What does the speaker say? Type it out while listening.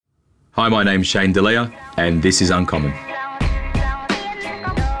Hi, my name's Shane Delia, and this is Uncommon.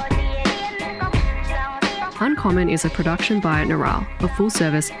 Uncommon is a production by Neural, a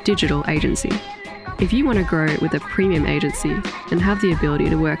full-service digital agency. If you want to grow with a premium agency and have the ability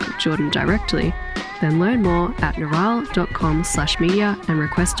to work with Jordan directly, then learn more at neural.com/media and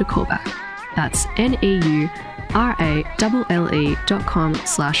request a callback. That's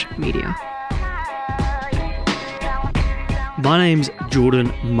neuralle.com/media. My name's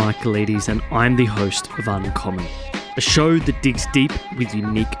Jordan Michaelides and I'm the host of Uncommon, a show that digs deep with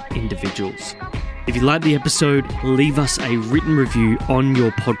unique individuals. If you like the episode, leave us a written review on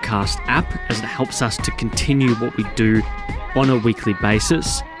your podcast app as it helps us to continue what we do on a weekly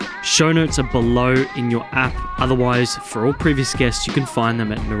basis. Show notes are below in your app. Otherwise, for all previous guests, you can find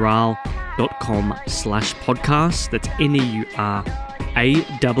them at neural.com/podcast. That's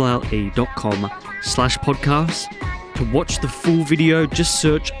neuralle.com/podcast. To watch the full video, just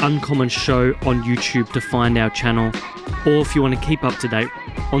search Uncommon Show on YouTube to find our channel. Or if you want to keep up to date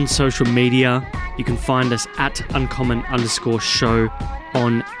on social media, you can find us at uncommon_show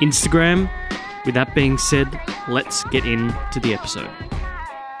on Instagram. With that being said, let's get into the episode.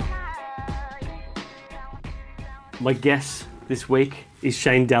 My guest this week is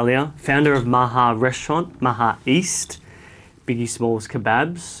Shane Delia, founder of Maha Restaurant, Maha East, Biggie Smalls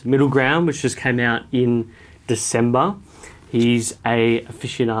Kebabs, Middle Ground, which just came out in December. He's a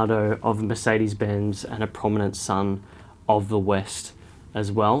aficionado of Mercedes-Benz and a prominent son of the West as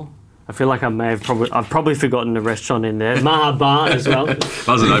well. I feel like I've probably forgotten a restaurant in there. Maha Bar as well.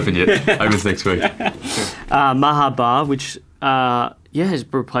 Wasn't open yet. Opens next week. Maha Bar, which is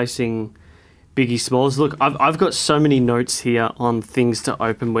replacing Biggie Smalls. Look, I've got so many notes here on things to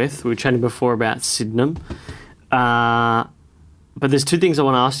open with. We were chatting before about Sydenham. But there's two things I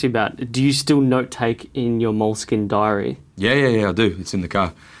want to ask you about. Do you still note take in your Moleskine diary? Yeah, I do. It's in the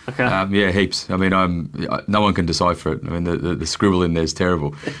car. Okay. Heaps. I mean, no one can decipher it. I mean, the scribble in there is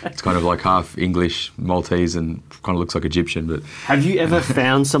terrible. It's kind of like half English, Maltese, and kind of looks like Egyptian. But have you ever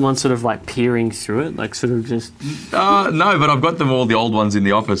found someone sort of like peering through it, like sort of just? No, but I've got them all, the old ones in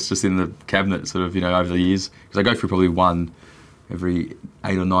the office, just in the cabinet, sort of, over the years. Because I go through probably one every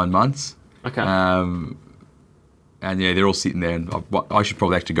 8 or 9 months. Okay. And yeah, they're all sitting there, and I should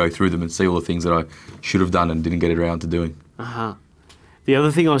probably actually go through them and see all the things that I should have done and didn't get around to doing. The other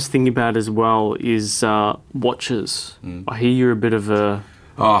thing I was thinking about as well is watches. I hear you're a bit of a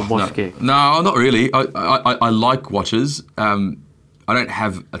watch geek. No, not really. I like watches. I don't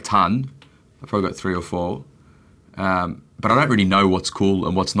have a ton. I've probably got 3 or 4. But I don't really know what's cool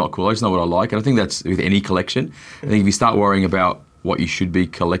and what's not cool. I just know what I like. And I think that's with any collection. I think if you start worrying about what you should be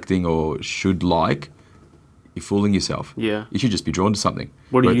collecting or should like, you're fooling yourself. Yeah. You should just be drawn to something.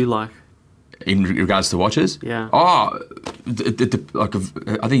 What do you like? In regards to watches? Yeah. I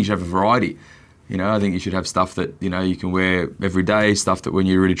think you should have a variety. I think you should have stuff that, you can wear every day, stuff that when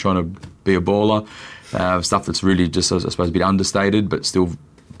you're really trying to be a baller, stuff that's really just, I suppose, a bit understated, but still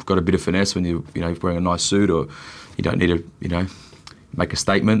got a bit of finesse when you're wearing a nice suit, or you don't need to, make a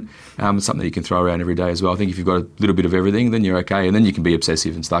statement. It's something that you can throw around every day as well. I think if you've got a little bit of everything, then you're okay. And then you can be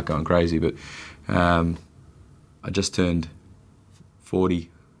obsessive and start going crazy. But I just turned 40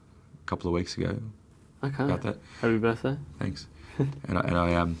 a couple of weeks ago. Okay. About that. Happy birthday. Thanks. and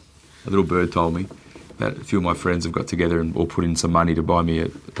I a little bird told me that a few of my friends have got together and all put in some money to buy me a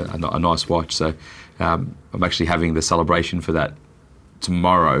nice watch. So I'm actually having the celebration for that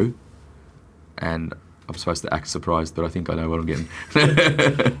tomorrow, and I'm supposed to act surprised, but I think I know what I'm getting.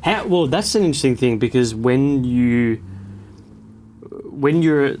 Well, that's an interesting thing, because when you're,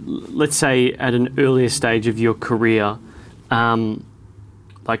 let's say, at an earlier stage of your career, I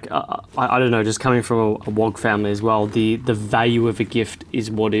don't know, just coming from a WOG family as well, the value of a gift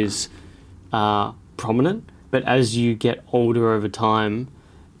is what is prominent. But as you get older over time,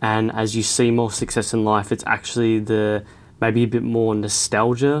 and as you see more success in life, it's actually maybe a bit more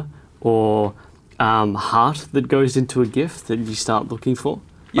nostalgia or heart that goes into a gift that you start looking for.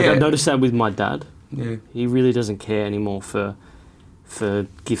 I noticed that with my dad. Yeah. He really doesn't care anymore for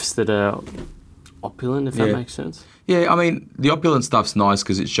gifts that are opulent, if that makes sense. Yeah, I mean, the opulent stuff's nice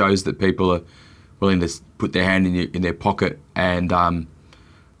because it shows that people are willing to put their hand in their pocket and,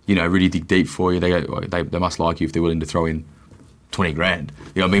 really dig deep for you. They must like you if they're willing to throw in 20 grand.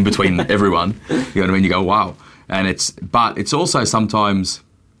 You know what I mean? Between everyone, you know what I mean? You go, wow. But it's also sometimes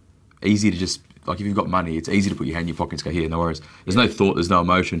easy to just, like if you've got money, it's easy to put your hand in your pocket and go, here, no worries. There's no thought, there's no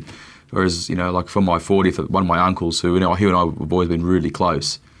emotion. Whereas, like for my 40th, one of my uncles who, he and I have always been really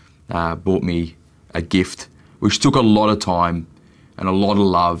close, bought me a gift, which took a lot of time and a lot of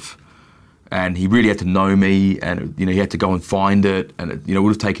love and he really had to know me, and he had to go and find it, and it would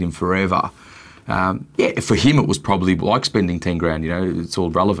have taken him forever. For him it was probably like spending 10 grand. It's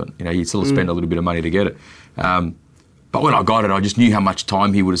all relevant. He'd still spend a little bit of money to get it. But when I got it, I just knew how much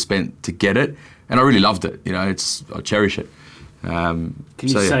time he would have spent to get it, and I really loved it. I cherish it. Can you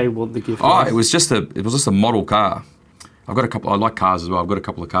say what the gift was? was? It was just a model car. I've got a couple. I like cars as well. I've got a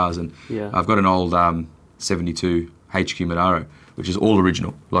couple of cars, and I've got an old 72 HQ Monaro, which is all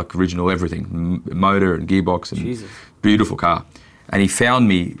original, like original everything, motor and gearbox, and Jesus. Beautiful car. And he found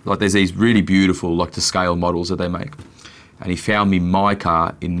me, like there's these really beautiful, like to scale models that they make, and he found me my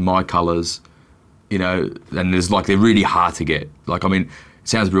car in my colours, and they're really hard to get. Like, I mean, it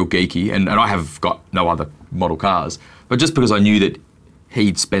sounds real geeky, and I have got no other model cars, but just because I knew that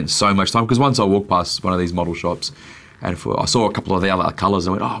he'd spent so much time, because once I walked past one of these model shops, and I saw a couple of the other colours,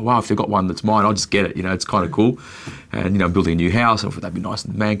 and I went, oh wow, if they've got one that's mine, I'll just get it. It's kind of cool. And building a new house, and I thought that'd be nice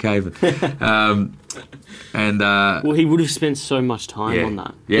in the man cave. Well, he would have spent so much time on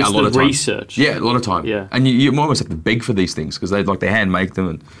that. Yeah, it's a lot of time. Research. Yeah, a lot of time. Yeah, and you almost have to beg for these things because they hand make them.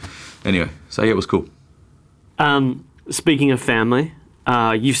 And anyway, so it was cool. Speaking of family,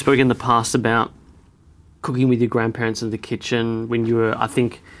 you've spoken in the past about cooking with your grandparents in the kitchen when you were, I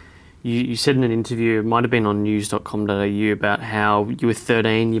think. You said in an interview, it might have been on news.com.au, about how you were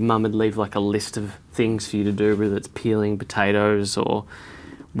 13, your mum would leave like a list of things for you to do, whether it's peeling potatoes or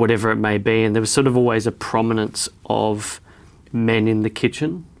whatever it may be, and there was sort of always a prominence of men in the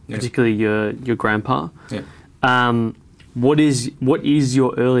kitchen, particularly your grandpa. Yeah. What is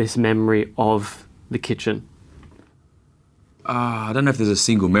your earliest memory of the kitchen? I don't know if there's a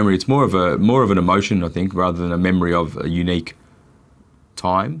single memory. It's more of an emotion, I think, rather than a memory of a unique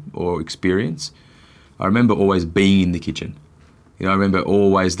time or experience. I remember always being in the kitchen. I remember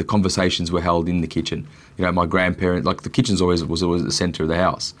always the conversations were held in the kitchen. My grandparents, like the kitchen's was always the centre of the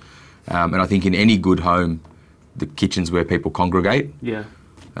house. And I think in any good home, the kitchen's where people congregate. Yeah.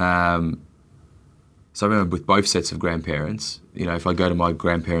 So I remember with both sets of grandparents, if I go to my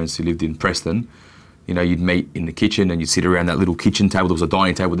grandparents who lived in Preston, you'd meet in the kitchen and you'd sit around that little kitchen table. There was a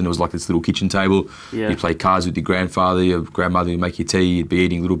dining table, then there was like this little kitchen table. Yeah. You'd play cards with your grandfather, your grandmother would make you tea, you'd be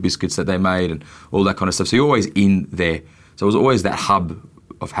eating little biscuits that they made and all that kind of stuff. So you're always in there. So it was always that hub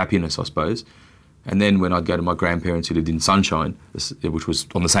of happiness, I suppose. And then when I'd go to my grandparents who lived in Sunshine, which was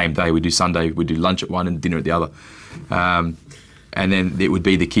on the same day, we'd do Sunday, we'd do lunch at one and dinner at the other. And then it would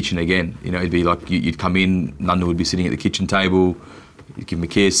be the kitchen again. It'd be like you'd come in, Nanda would be sitting at the kitchen table, you'd give them a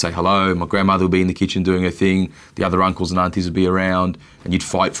kiss, say hello, my grandmother would be in the kitchen doing her thing, the other uncles and aunties would be around, and you'd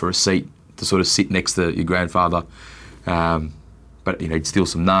fight for a seat to sort of sit next to your grandfather. But you'd steal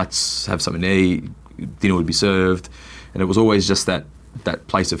some nuts, have something to eat, dinner would be served, and it was always just that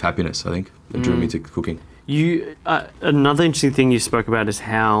place of happiness, I think, that drew me to cooking. Another interesting thing you spoke about is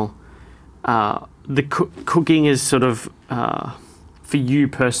how the cooking is sort of... for you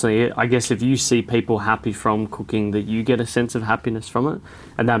personally, I guess if you see people happy from cooking, that you get a sense of happiness from it,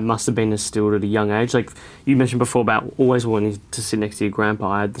 and that must have been instilled at a young age. Like you mentioned before about always wanting to sit next to your grandpa,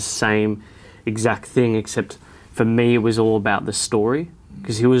 I had the same exact thing, except for me it was all about the story,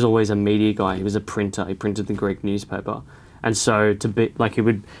 because he was always a media guy. He was a printer. He printed the Greek newspaper, and so to be like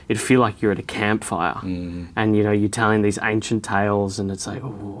it'd feel like you're at a campfire, and you're telling these ancient tales, and it's like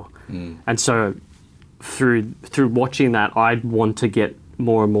and so. Through watching that, I'd want to get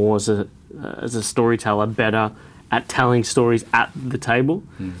more and more as a storyteller, better at telling stories at the table.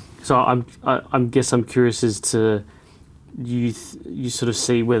 So I'm curious as to you sort of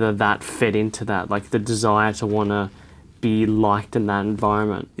see whether that fed into that, like the desire to want to be liked in that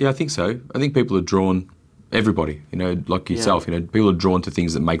environment. Yeah, I think so. I think people are drawn, everybody, like yourself, people are drawn to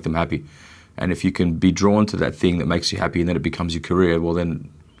things that make them happy. And if you can be drawn to that thing that makes you happy and then it becomes your career, well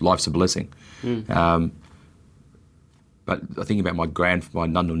then life's a blessing. But I think about my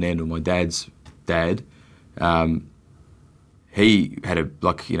Nandal Nandal, my dad's dad. He had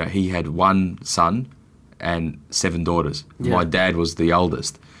he had one son and 7 daughters. Yeah. My dad was the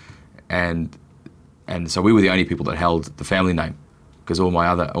eldest, and so we were the only people that held the family name, because all my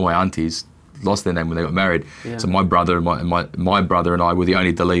aunties lost their name when they got married. Yeah. So my brother and my brother and I were the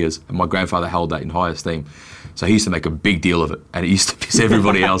only Dalias, and my grandfather held that in high esteem. So he used to make a big deal of it, and it used to piss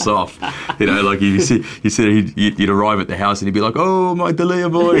everybody else off. Like you'd arrive at the house and he'd be like, "Oh, my Dalia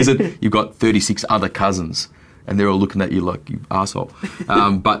boys," and you've got 36 other cousins, and they're all looking at you like, "You arsehole."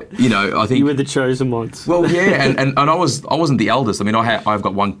 But I think you were the chosen ones. Well, yeah, and I wasn't the eldest. I mean, I've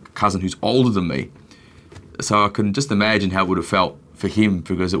got one cousin who's older than me, so I can just imagine how it would have felt for him,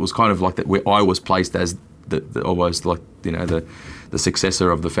 because it was kind of like that where I was placed as almost like the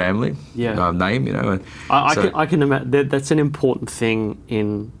successor of the family name. And I can imagine that's an important thing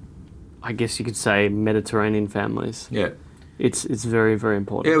in I guess you could say, Mediterranean families. Yeah. It's very, very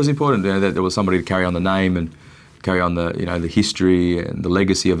important. Yeah, it was important that there was somebody to carry on the name and carry on the the history and the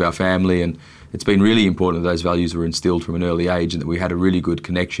legacy of our family, and it's been really important that those values were instilled from an early age, and that we had a really good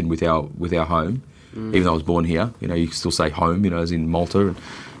connection with our home. Even though I was born here, you can still say home, as in Malta.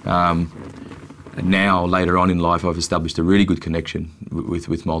 And now later on in life, I've established a really good connection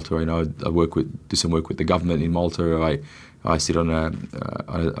with Malta. I do some work with the government in Malta. I sit on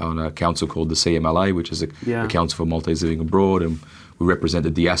a council called the CMLA, which is a council for Maltese living abroad, and we represent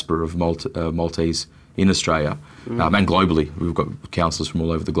the diaspora of Maltese in Australia and globally. We've got councillors from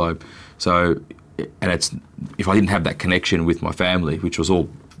all over the globe. So, and if I didn't have that connection with my family, which was all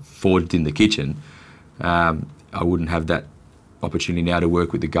forged in the kitchen, I wouldn't have that opportunity now to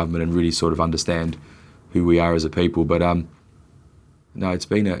work with the government and really sort of understand who we are as a people. But no, it's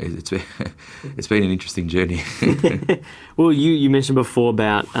been an interesting journey. Well, you mentioned before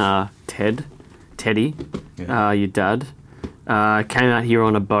about Teddy, your dad, came out here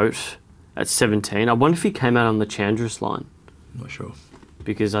on a boat at 17. I wonder if he came out on the Chandris line. I'm not sure.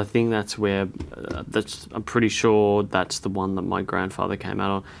 Because I think that's where, I'm pretty sure that's the one that my grandfather came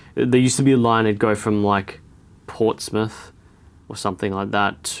out on. There used to be a line that'd go from like Portsmouth or something like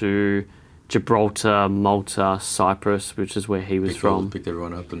that to Gibraltar, Malta, Cyprus, which is where he was from. Picked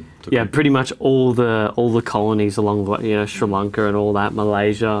everyone up and took Yeah, them. pretty much all the colonies along the way, Sri Lanka and all that,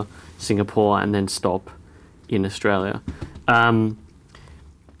 Malaysia, Singapore, and then stop in Australia.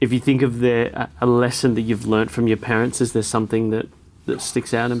 If you think of a lesson that you've learnt from your parents, is there something that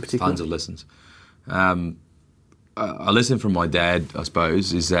sticks out in particular? Tons of lessons. A lesson from my dad, I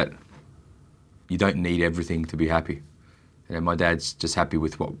suppose, is that you don't need everything to be happy. My dad's just happy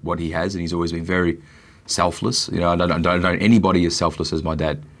with what he has, and he's always been very selfless. I don't know anybody as selfless as my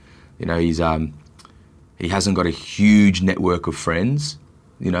dad. He hasn't got a huge network of friends.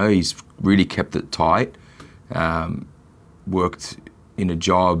 He's really kept it tight. Worked in a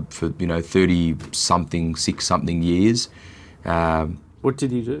job for 30-something, 6-something years. What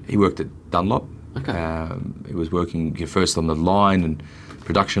did he do? He worked at Dunlop. Okay. He was working first on the line and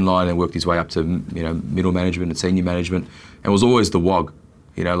production line, and worked his way up to middle management and senior management, and was always the wog.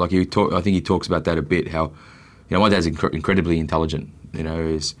 I think he talks about that a bit. How my dad's incredibly intelligent.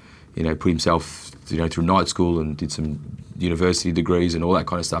 He's put himself through night school and did some university degrees and all that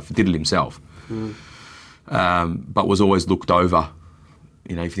kind of stuff. Did it himself, but was always looked over.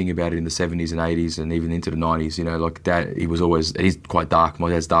 If you think about it, in the 70s and 80s and even into the 90s, like Dad, he was always, and he's quite dark. My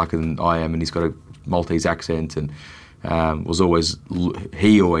dad's darker than I am, and he's got a Maltese accent, and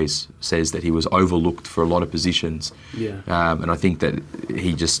he always says that he was overlooked for a lot of positions. Yeah. And I think that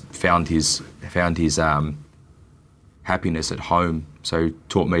he just found his happiness at home. So he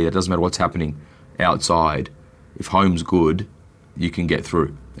taught me that it doesn't matter what's happening outside, if home's good, you can get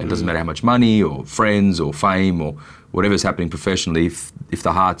through. It doesn't matter how much money or friends or fame or whatever's happening professionally, if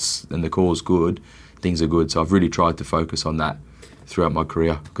the heart's and the core's good, things are good. So I've really tried to focus on that throughout my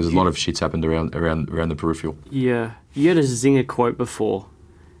career, because a lot of shit's happened around the peripheral. Yeah. You had a zinger quote before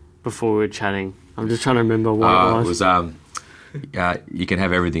we were chatting. I'm just trying to remember what it was. It was, you can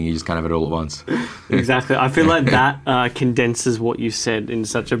have everything, you just can't have it all at once. Exactly. I feel like that condenses what you said in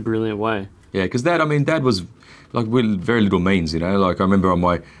such a brilliant way. Yeah, because Dad was like with very little means, Like I remember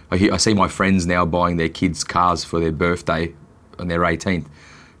I see my friends now buying their kids cars for their birthday on their 18th.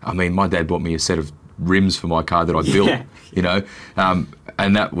 My dad bought me a set of rims for my car that I built,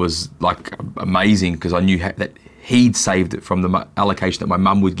 and that was like amazing, because I knew that he'd saved it from the allocation that my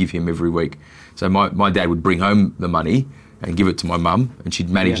mum would give him every week. So my dad would bring home the money and give it to my mum, and she'd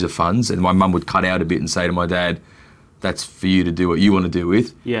manage the funds, and my mum would cut out a bit and say to my dad, that's for you to do what you want to do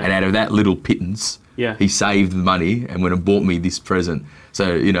with. Yeah. And out of that little pittance, he saved the money and went and bought me this present.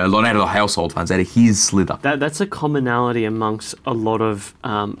 So, a lot out of the household funds, out of his slither. That's a commonality amongst a lot of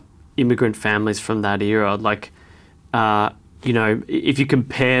immigrant families from that era. Like, if you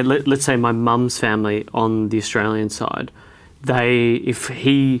compare, let's say my mum's family on the Australian side,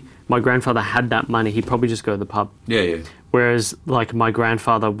 my grandfather had that money, he'd probably just go to the pub. Yeah. Whereas, like, my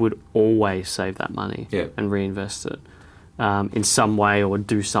grandfather would always save that money and reinvest it in some way, or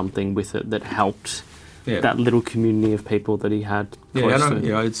do something with it that helped that little community of people that he had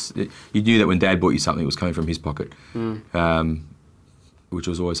close to. You knew that when Dad bought you something, it was coming from his pocket, which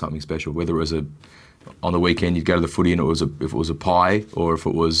was always something special. Whether it was on the weekend you'd go to the footy and if it was a pie, or if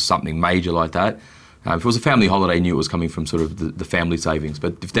it was something major like that. If it was a family holiday, you knew it was coming from sort of the family savings.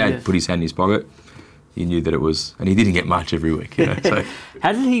 But if Dad put his hand in his pocket, you knew that it was, and he didn't get much every week. So.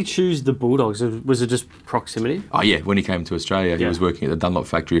 How did he choose the Bulldogs? Was it just proximity? Oh yeah, when he came to Australia, he was working at the Dunlop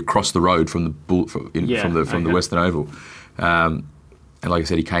factory across the road from the Western Oval, and like I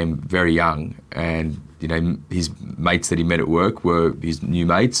said, he came very young, and you know his mates that he met at work were his new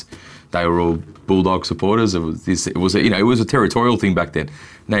mates. They were all Bulldog supporters. It was a territorial thing back then.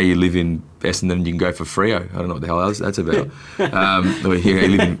 Now you live in Essendon and you can go for Freo. I don't know what the hell that's about. Or, you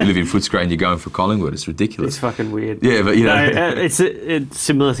live in Footscray and you're going for Collingwood. It's ridiculous. It's fucking weird. Yeah, but you know, it's a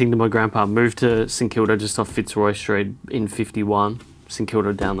similar thing to my grandpa. Moved to St Kilda just off Fitzroy Street in '51. St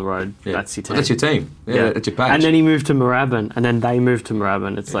Kilda down the road. Yeah. That's your team. That's your team. Yeah, that's your patch. And then he moved to Moorabbin, and then they moved to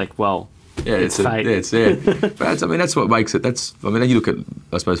Moorabbin. It's like, well, yeah, it's fate. But that's what makes it. You look at,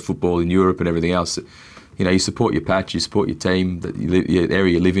 I suppose, football in Europe and everything else. You know, you support your patch, you support your team, your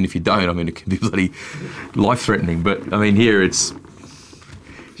area you live in. If you don't, I mean, it can be bloody life-threatening. But I mean, here I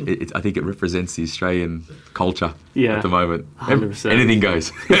think it represents the Australian culture at the moment. 100%. Anything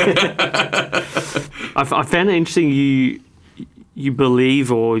goes. I found it interesting. You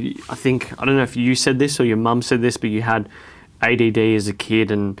believe, or I don't know if you said this or your mum said this, but you had ADD as a kid,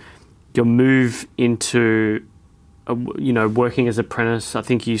 and your move into, working as an apprentice. I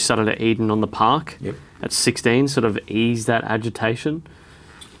think you started at Eden on the Park at 16, sort of ease that agitation.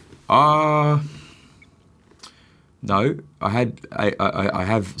 No, I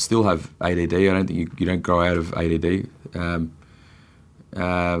still have ADD. I don't think you don't grow out of ADD.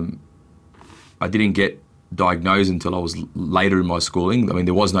 I didn't get diagnosed until I was later in my schooling. I mean,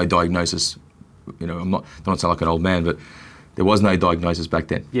 there was no diagnosis. You know, I'm not sound like an old man, but there was no diagnosis back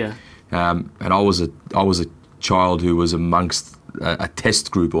then. Yeah. And I was a child who was amongst a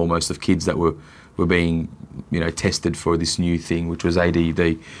test group almost of kids that were being, tested for this new thing, which was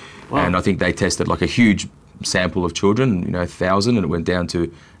ADD. Wow. And I think they tested like a huge sample of children, 1,000, and it went down to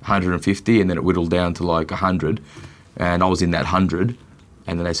 150, and then it whittled down to like 100, and I was in that 100.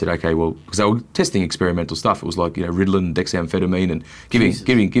 And then they said, okay, well, because they were testing experimental stuff. It was like, Ritalin, dexamphetamine, and giving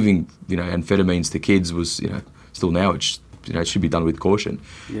amphetamines to kids was, still now it should be done with caution.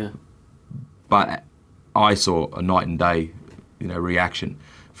 Yeah. But I saw a night and day, reaction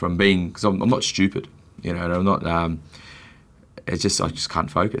from being, because I'm not stupid, and I'm not. I just can't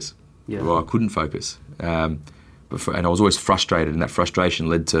focus. Yeah. Well, I couldn't focus. And I was always frustrated, and that frustration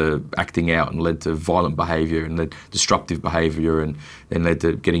led to acting out and led to violent behaviour and led destructive behaviour, and then led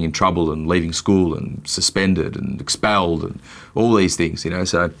to getting in trouble and leaving school and suspended and expelled and all these things,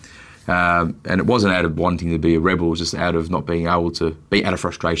 So, and it wasn't out of wanting to be a rebel; it was just out of not being able to be out of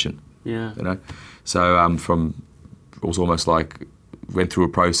frustration. Yeah. So it was almost like went through a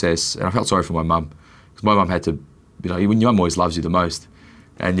process, and I felt sorry for my mum, because my mum had to, when your mum always loves you the most.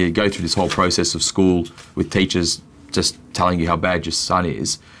 And you go through this whole process of school with teachers just telling you how bad your son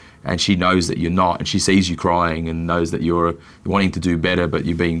is, and she knows that you're not, and she sees you crying and knows that you're wanting to do better, but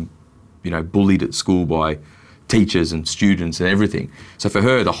you're being, bullied at school by teachers and students and everything. So for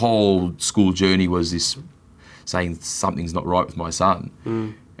her, the whole school journey was this saying something's not right with my son.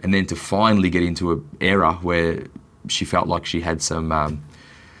 Mm. And then to finally get into an era where she felt like she had some,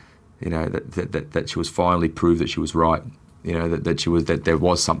 that she was finally proved that she was right. That there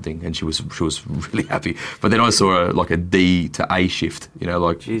was something, and she was really happy. But then I saw a D to A shift,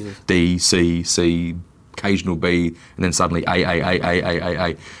 Jesus. D, C, occasional B, and then suddenly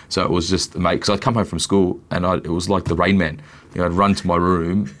A. So it was just amazing, because I'd come home from school and it was like the Rain Man. I'd run to my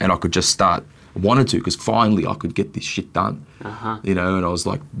room and I could just start. I wanted to, because finally I could get this shit done. Uh-huh. And I was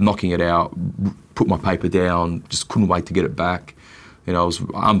like knocking it out, put my paper down, just couldn't wait to get it back. It was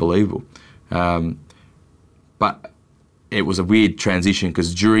unbelievable. But it was a weird transition,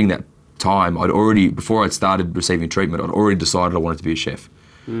 because during that time, before I'd started receiving treatment, I'd already decided I wanted to be a chef.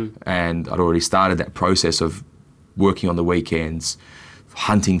 Mm. And I'd already started that process of working on the weekends,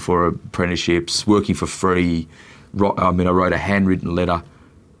 hunting for apprenticeships, working for free. I wrote a handwritten letter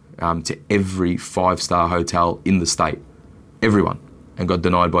to every 5-star hotel in the state, everyone, and got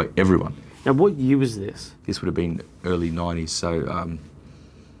denied by everyone. Now, what year was this? This would have been early 90s, so...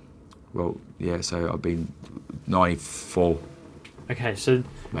 so I've been 94. Okay, so...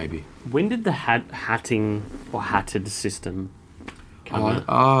 Maybe. When did the hatting or hatted system come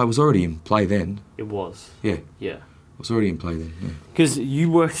out? It was already in play then. It was? Yeah. Yeah. It was already in play then, yeah. Because you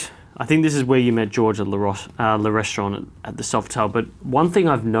worked... I think this is where you met George at Le Restaurant at the Sofitel, but one thing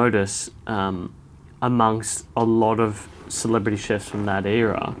I've noticed amongst a lot of celebrity chefs from that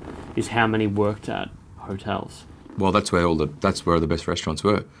era is how many worked at hotels. Well, that's where the best restaurants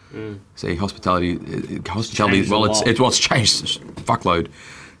were. Mm. See, hospitality. It's changed fuckload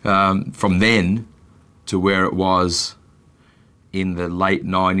from then to where it was in the late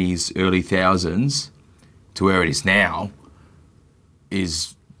 90s, early 2000s, to where it is now.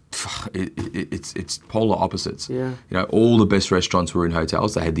 It's polar opposites. Yeah. All the best restaurants were in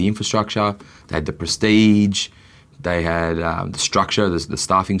hotels. They had the infrastructure, they had the prestige, they had the structure, the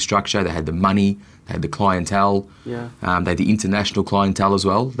staffing structure, they had the money, they had the clientele, they had the international clientele as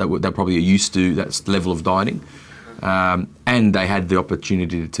well that probably are used to that level of dining, and they had the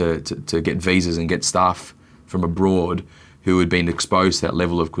opportunity to get visas and get staff from abroad who had been exposed to that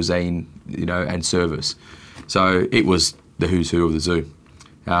level of cuisine, and service. So it was the who's who of the zoo.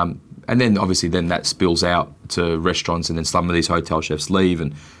 And then obviously that spills out to restaurants, and then some of these hotel chefs leave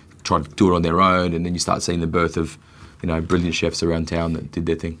and try to do it on their own, and then you start seeing the birth of, brilliant chefs around town that did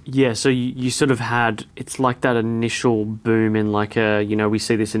their thing. Yeah, so you sort of had, it's like that initial boom in we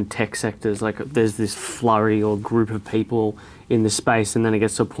see this in tech sectors, like there's this flurry or group of people in the space, and then it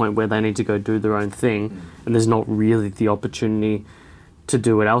gets to a point where they need to go do their own thing, and there's not really the opportunity to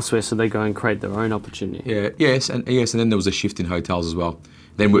do it elsewhere, so they go and create their own opportunity. Yes, and then there was a shift in hotels as well.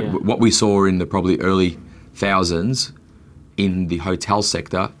 Then what we saw in the probably early thousands in the hotel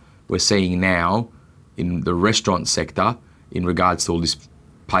sector, we're seeing now in the restaurant sector in regards to all this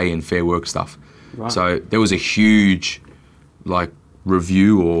pay and fair work stuff. Right. So there was a huge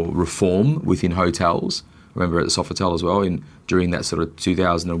review or reform within hotels. I remember at the Sofitel as well, during that sort of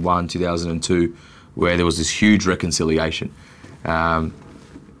 2001, 2002, where there was this huge reconciliation. It's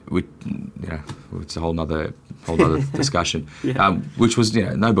a whole nother discussion. Which was,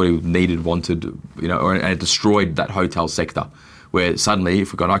 nobody wanted, and it destroyed that hotel sector. Where suddenly,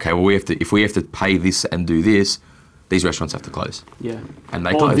 if we've gone, okay, well, if we have to pay this and do this, these restaurants have to close. Yeah. And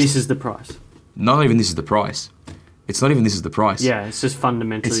they close. This is the price. Not even this is the price. It's not even this is the price. Yeah, it's just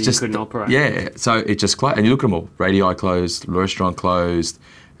fundamentally you couldn't operate. Yeah, so it just closed. And you look at them all. Radii closed, the restaurant closed,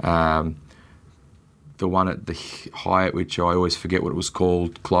 the one at the Hyatt, which I always forget what it was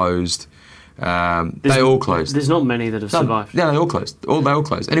called, closed. They all closed. There's not many that have survived. Yeah, they all closed. They all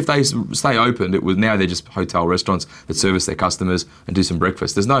closed. And if they stay open, now they're just hotel restaurants that service their customers and do some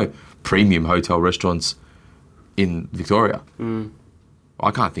breakfast. There's no premium hotel restaurants in Victoria. I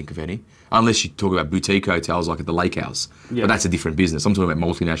can't think of any, unless you talk about boutique hotels like at the Lake House. But that's a different business. I'm talking about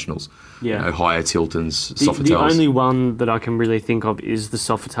multinationals. Yeah. Hyatt, Hiltons, Sofitels. The only one that I can really think of is the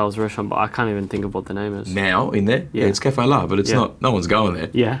Sofitels restaurant, but I can't even think of what the name is. Now in there? Yeah, it's Cafe La, but it's not. No one's going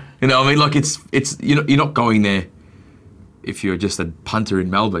there. Yeah. It's you're not going there if you're just a punter in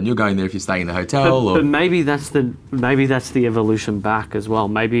Melbourne. You're going there if you're staying in the hotel. But maybe that's the evolution back as well.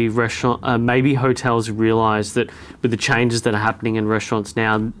 Maybe maybe hotels realise that with the changes that are happening in restaurants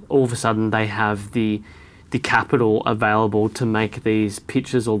now, all of a sudden they have the capital available to make these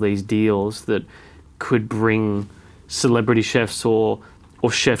pitches or these deals that could bring celebrity chefs or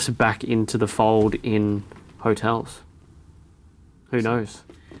chefs back into the fold in hotels. Who knows?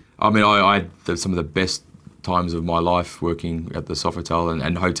 I mean, I had some of the best times of my life working at the Sofitel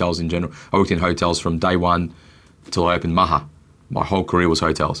and hotels in general. I worked in hotels from day one till I opened Maha. My whole career was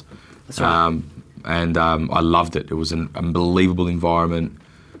hotels. That's right. I loved it. It was an unbelievable environment,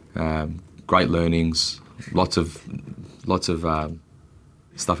 great learnings, lots of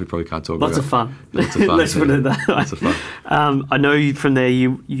stuff we probably can't talk about. Lots of fun. Lots of fun. Let's put it that way. Lots of fun. I know from there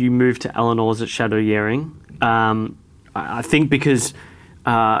you moved to Eleanor's at Chateau Yering. I think because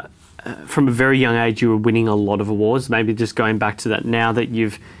from a very young age you were winning a lot of awards. Maybe just going back to that, now that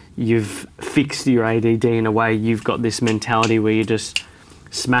you've fixed your ADD in a way, you've got this mentality where you're just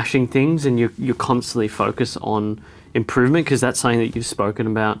smashing things and you're constantly focused on improvement, because that's something that you've spoken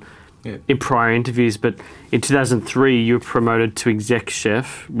about in prior interviews. But in 2003 you were promoted to exec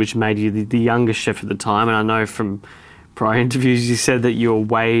chef, which made you the youngest chef at the time, and I know from prior interviews you said that you were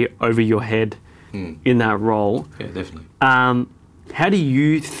way over your head in that role. Yeah, definitely. How do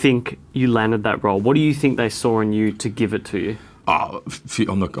you think you landed that role? What do you think they saw in you to give it to you?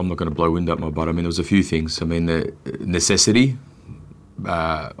 I'm not going to blow wind up my butt. I mean, there was a few things. I mean, the necessity.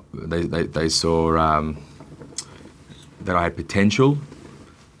 They saw that I had potential.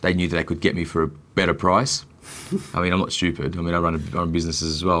 They knew that they could get me for a better price. I mean, I'm not stupid. I mean, I run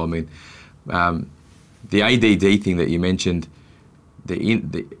businesses as well. I mean, the ADD thing that you mentioned,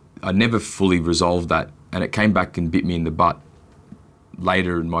 I never fully resolved that, and it came back and bit me in the butt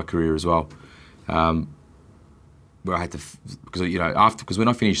later in my career as well, where I had to, because when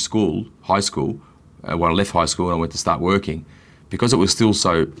I finished school, high school, when I left high school and I went to start working, because it was still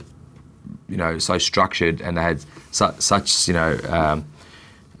so, so structured, and they had such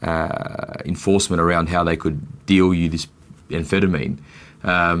enforcement around how they could deal you this amphetamine.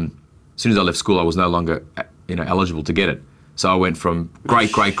 As soon as I left school, I was no longer eligible to get it. So I went from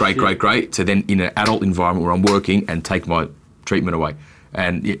great to then in an adult environment where I'm working and take my treatment away.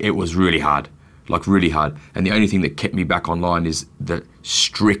 And it was really hard, really hard. And the only thing that kept me back online is the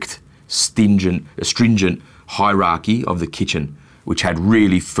strict, stringent hierarchy of the kitchen, which had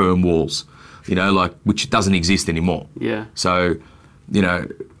really firm walls. you know, like, which doesn't exist anymore. Yeah. So, you know,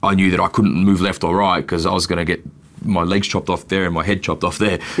 I knew that I couldn't move left or right because I was going to get my legs chopped off there and my head chopped off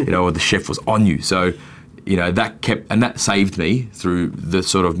there, you know, or the chef was on you. So, you know, that saved me through the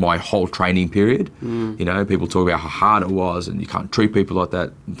sort of my whole training period. You know, people talk about how hard it was and you can't treat people like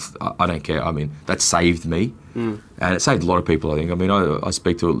that. I don't care. I mean, that saved me. And it saved a lot of people, I think. I mean, I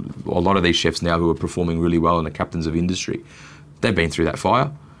speak to a lot of these chefs now who are performing really well and are captains of industry. They've been through that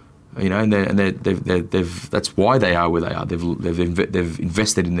fire, you know, and they've that's why they are where they are. They've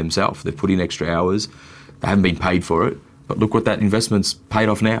invested in themselves. They've put in extra hours. They haven't been paid for it. But look what that investment's paid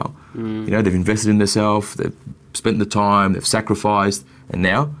off now. You know, they've invested in themselves, they've spent the time, they've sacrificed, and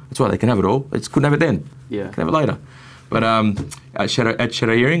now that's why they can have it all. They just couldn't have it then. Yeah. They can have it later. But at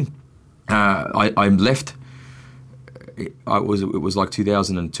Shadow Earring, I left. It was like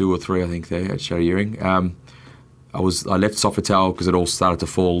 2002 or 3, I think, there at Shadow Earring. I left Sofitel because it all started to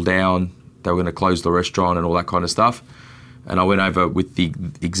fall down. They were going to close the restaurant and all that kind of stuff. And I went over with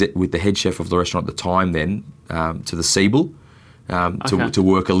the head chef of the restaurant at the time then to the Siebel to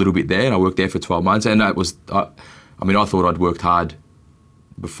work a little bit there. And I worked there for 12 months. And that was, I thought I'd worked hard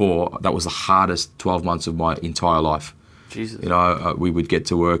before. That was the hardest 12 months of my entire life. Jesus. You know, we would get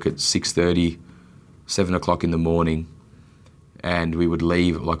to work at 6:30, 7 o'clock in the morning, and we would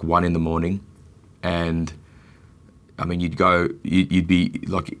leave at like 1 in the morning. And I mean, you'd be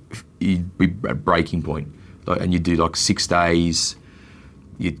at breaking point. And you'd do like 6 days,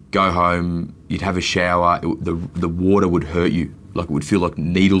 you'd go home, you'd have a shower, the water would hurt you. Like, it would feel like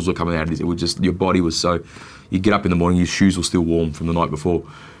needles were coming out of this. It would just, your body was so, you'd get up in the morning, your shoes were still warm from the night before.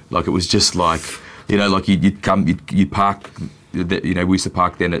 Like, it was just like, you know, like you'd park, you know, we used to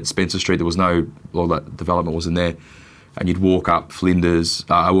park then at Spencer Street. There was no, all that development wasn't there. And you'd walk up Flinders,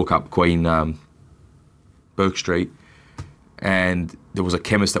 I walk up Queen Burke Street, and there was a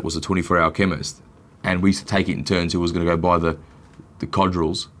chemist that was a 24-hour chemist. And we used to take it in turns who was going to go buy the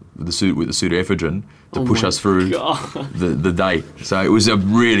Codrils with the pseudoephedrine to push us through the day. So it was a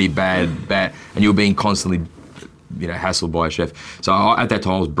really bad, and you were being constantly, you know, hassled by a chef. So at that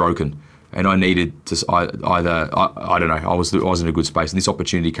time I was broken, and I needed to I don't know, I was in a good space, and this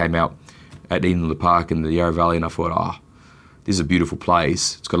opportunity came out at Eden Park in the Yarra Valley, and I thought, this is a beautiful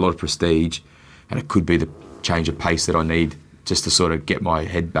place. It's got a lot of prestige, and it could be the change of pace that I need just to sort of get my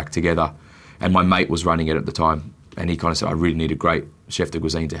head back together. And my mate was running it at the time, and he kind of said, I really need a great chef de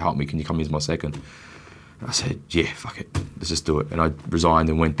cuisine to help me. Can you come in as my second? And I said, yeah, fuck it, let's just do it. And I resigned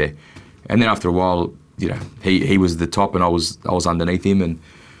and went there. And then after a while, you know, he was the top and I was underneath him, and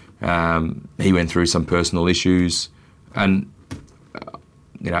he went through some personal issues. And,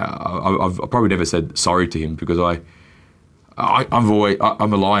 you know, I've probably never said sorry to him because I'm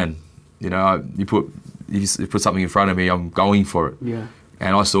a lion. You know, you put something in front of me, I'm going for it. Yeah.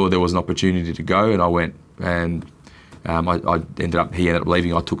 And I saw there was an opportunity to go, and I went, and he ended up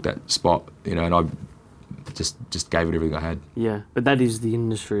leaving. I took that spot, you know, and I just gave it everything I had. Yeah, but that is the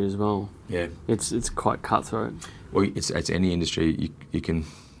industry as well. Yeah, it's quite cutthroat. Well, it's any industry. You can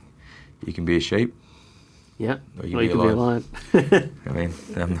be a sheep. Yeah, or you can be a lion. I mean,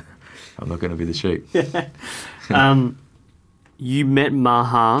 I'm not going to be the sheep. You met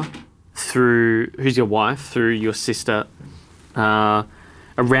Maha who's your wife, through your sister.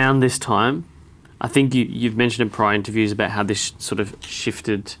 Around this time, I think you've mentioned in prior interviews about how this sort of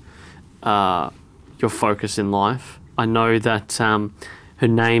shifted your focus in life. I know that her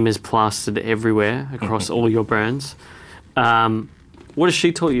name is plastered everywhere across all your brands. What has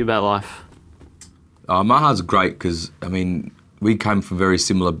she taught you about life? Maha's great because, I mean, we came from very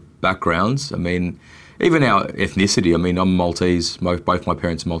similar backgrounds. I mean, even our ethnicity. I mean, I'm Maltese. Both my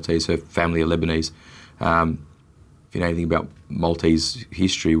parents are Maltese. Her family are Lebanese. If you know anything about Maltese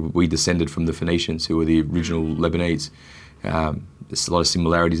history, we descended from the Phoenicians, who were the original Lebanese. There's a lot of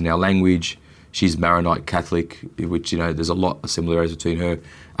similarities in our language. She's Maronite Catholic, which, you know, there's a lot of similarities between her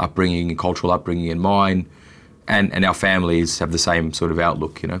upbringing and cultural upbringing and mine. And our families have the same sort of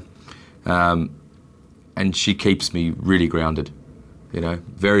outlook, you know. And she keeps me really grounded, you know,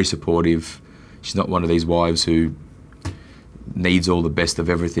 very supportive. She's not one of these wives who needs all the best of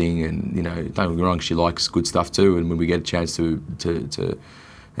everything, and, you know, don't get me wrong, she likes good stuff too, and when we get a chance to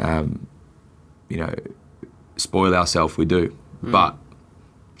you know, spoil ourselves, we do. But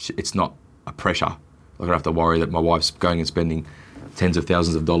it's not a pressure. Like, I don't have to worry that my wife's going and spending tens of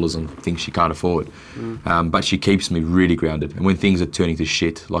thousands of dollars on things she can't afford. But she keeps me really grounded, and when things are turning to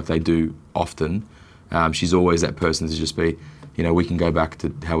shit, like they do often, she's always that person to just be, you know, we can go back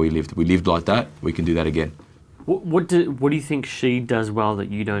to how we lived. We lived like that, we can do that again. What do you think she does well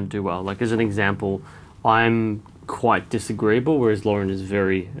that you don't do well? Like, as an example, I'm quite disagreeable, whereas Lauren is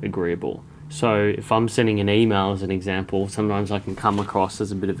very agreeable. So if I'm sending an email as an example, sometimes I can come across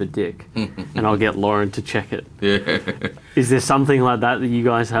as a bit of a dick, and I'll get Lauren to check it. Yeah. Is there something like that you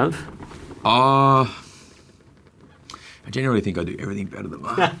guys have? I generally think I do everything better than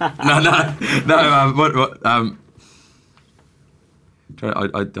mine. No.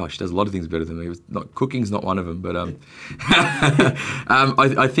 She does a lot of things better than me. Cooking's not one of them, but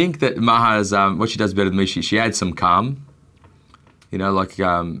I think that Maha's what she does better than me. She adds some calm. You know, like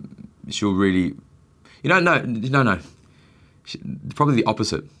she'll really, no. Probably the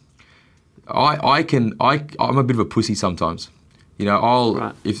opposite. I'm a bit of a pussy sometimes. You know,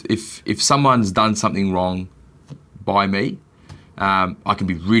 Right. if someone's done something wrong by me, I can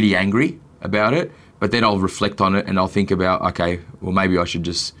be really angry about it. But then I'll reflect on it and I'll think about, okay, well, maybe I should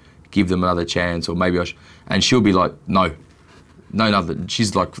just give them another chance, or maybe I should. And she'll be like, no, nothing.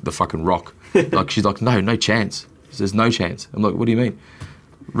 She's like the fucking rock. Like, she's like, no chance. There's no chance. I'm like, what do you mean?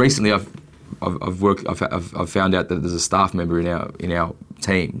 Recently, I've found out that there's a staff member in our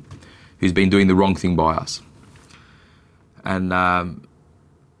team who's been doing the wrong thing by us. And I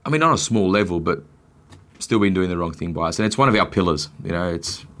mean, on a small level, but still been doing the wrong thing by us. And it's one of our pillars, you know,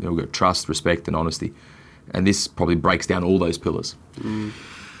 we've got trust, respect and honesty. And this probably breaks down all those pillars. And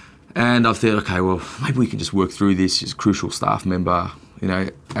I've thought, okay, well, maybe we can just work through this. She's a crucial staff member, you know.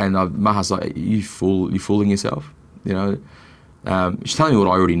 And Maha's like, you fooling yourself, you know. She's telling me what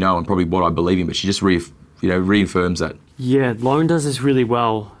I already know and probably what I believe in, but she just reaffirms that. Yeah, Lauren does this really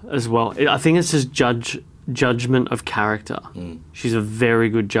well as well. I think it's his judgment of character. She's a very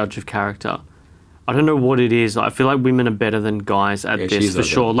good judge of character. I don't know what it is. I feel like women are better than guys at this for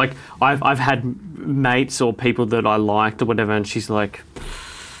sure. Like I've had mates or people that I liked or whatever, and she's like,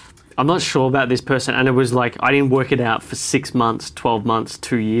 I'm not sure about this person, and it was like I didn't work it out for 6 months, 12 months,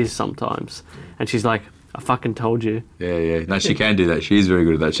 2 years sometimes, and she's like, I fucking told you. Yeah. No, she can do that. She's very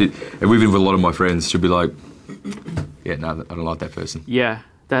good at that. And even with a lot of my friends, she'll be like, yeah, no, I don't like that person. Yeah.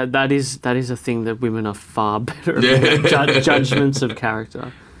 That is a thing that women are far better at. Judgments of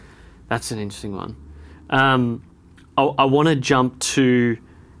character. That's an interesting one. I want to jump to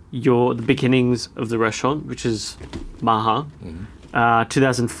the beginnings of the restaurant, which is Maha,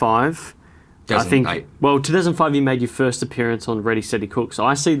 2005. 2008. I think. Well, 2005 you made your first appearance on Ready Steady Cook, so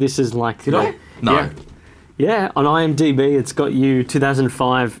I see this as like. Did I? No. Yeah, on IMDb it's got you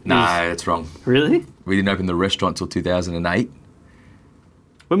 2005. No, that's wrong. Really? We didn't open the restaurant till 2008.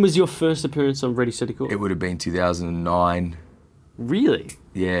 When was your first appearance on Ready Steady Cook? It would have been 2009. Really?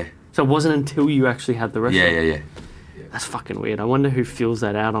 Yeah. So it wasn't until you actually had the restaurant? Yeah. That's fucking weird. I wonder who fills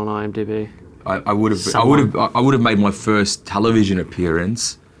that out on IMDb. I would have made my first television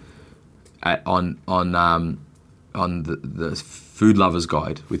appearance on the Food Lovers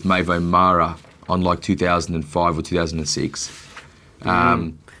Guide with Mavo Mara on like 2005 or 2006.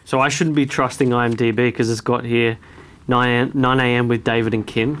 So I shouldn't be trusting IMDb because it's got here 9 a.m. with David and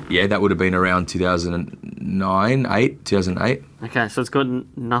Kim. Yeah, that would have been around 2008. Okay, so it's got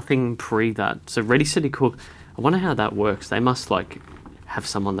nothing pre that. So Ready Steady Cook, I wonder how that works. They must like have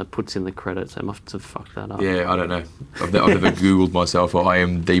someone that puts in the credits. They must have fucked that up. Yeah, I don't know. I've never Googled myself or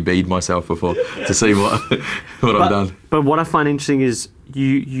IMDb'd myself before to see what I've done. But what I find interesting is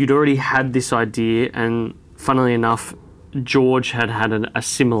you'd already had this idea, and funnily enough, George had a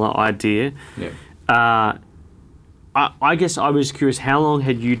similar idea. Yeah. I guess I was curious, how long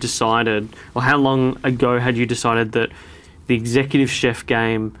had you decided, or how long ago had you decided that the executive chef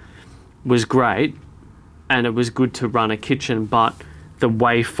game was great and it was good to run a kitchen, but the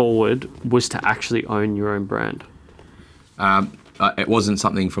way forward was to actually own your own brand? It wasn't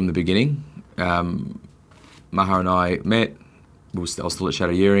something from the beginning. Maha and I met. I was still at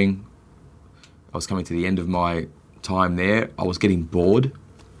Shadow Yearing. I was coming to the end of my time there. I was getting bored.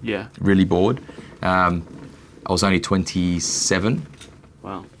 Yeah. Really bored. I was only 27.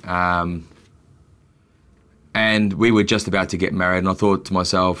 Wow. And we were just about to get married, and I thought to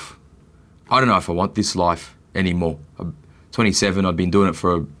myself, I don't know if I want this life anymore. I'm 27, I'd been doing it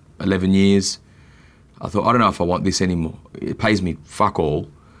for 11 years. I thought, I don't know if I want this anymore. It pays me fuck all.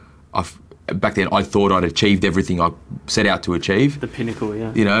 Back then, I thought I'd achieved everything I set out to achieve. The pinnacle,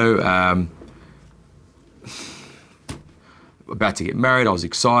 yeah. You know, about to get married, I was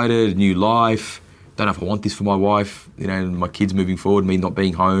excited, new life. Don't know if I want this for my wife, you know, and my kids moving forward, me not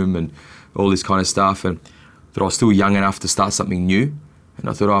being home and all this kind of stuff. And but I was still young enough to start something new. And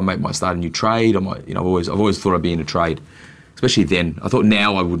I thought, I might start a new trade. I've always thought I'd be in a trade, especially then. I thought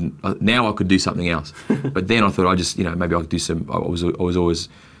now I wouldn't. Now I could do something else. But then I thought maybe I could do some. I was always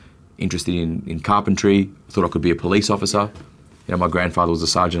interested in carpentry. I thought I could be a police officer. You know, my grandfather was a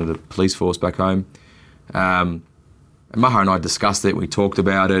sergeant of the police force back home. And Maha and I discussed it. We talked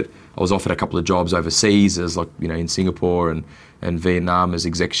about it. I was offered a couple of jobs overseas, as like in Singapore and Vietnam as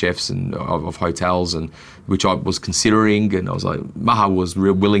exec chefs and of hotels, and which I was considering. And I was like, Maha was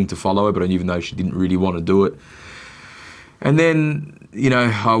real willing to follow it, but even though she didn't really want to do it. And then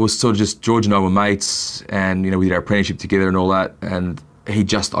I was sort of just, George and I were mates, and we did our apprenticeship together and all that. And he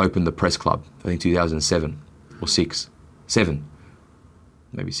just opened the press club, I think 2007 or 7,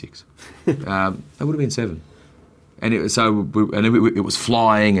 maybe 6. That would have been 7. And it was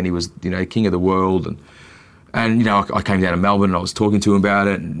flying, and he was king of the world, and I came down to Melbourne and I was talking to him about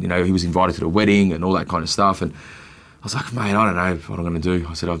it, and he was invited to the wedding and all that kind of stuff, and I was like, mate, I don't know what I'm going to do.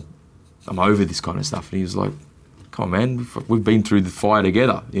 I said, I'm over this kind of stuff, and he was like, come on, man, we've been through the fire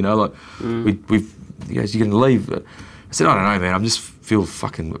together, he goes, you're going to leave. I said, I don't know, man, I just feel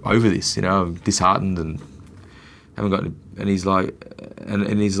fucking over this, I'm disheartened and haven't got. And he's like,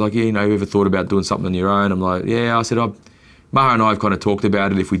 yeah, you ever thought about doing something on your own? I'm like, yeah. I said, Maha and I have kind of talked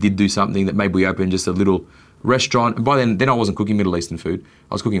about it. If we did do something, that maybe we open just a little restaurant. And by then I wasn't cooking Middle Eastern food.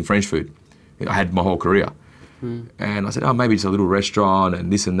 I was cooking French food. I had my whole career. And I said, maybe just a little restaurant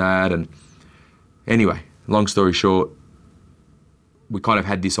and this and that. And anyway, long story short, we kind of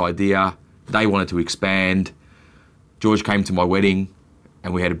had this idea. They wanted to expand. George came to my wedding,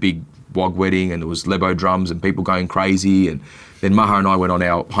 and we had a big wog wedding, and there was Lebo drums and people going crazy. And then Maha and I went on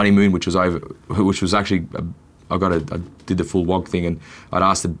our honeymoon, which was actually I did the full wog thing, and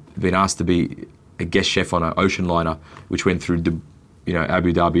been asked to be a guest chef on an ocean liner, which went through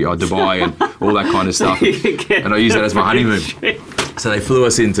Abu Dhabi or Dubai and all that kind of stuff. And I used that as my honeymoon. So they flew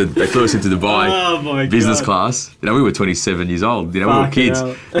us into Dubai, business class. We were 27 years old. We were kids.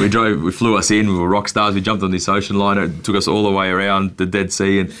 We flew us in. We were rock stars. We jumped on this ocean liner. It took us all the way around the Dead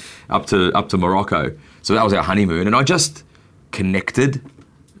Sea and up to Morocco. So that was our honeymoon. And I just connected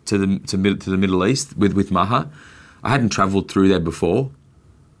to the Middle East with Maha. I hadn't travelled through there before,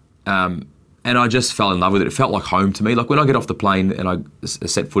 and I just fell in love with it. It felt like home to me. Like when I get off the plane and I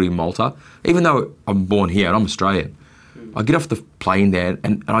set foot in Malta, even though I'm born here and I'm Australian, I get off the plane there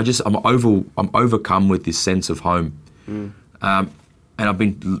and I'm overcome with this sense of home. And I've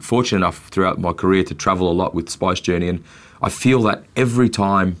been fortunate enough throughout my career to travel a lot with Spice Journey, and I feel that every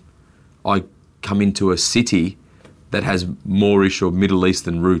time I come into a city that has Moorish or Middle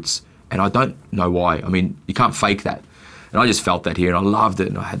Eastern roots, and I don't know why. I mean, you can't fake that. And I just felt that here, and I loved it,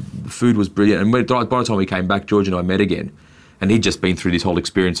 and the food was brilliant. And by the time we came back, George and I met again, and he'd just been through this whole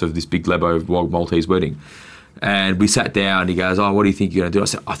experience of this big Lebo Maltese wedding. And we sat down, and he goes, what do you think you're going to do? I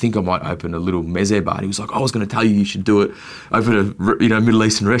said, I think I might open a little meze bar. And he was like, I was going to tell you should do it, open a Middle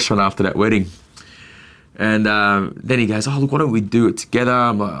Eastern restaurant after that wedding. And then he goes, look, why don't we do it together?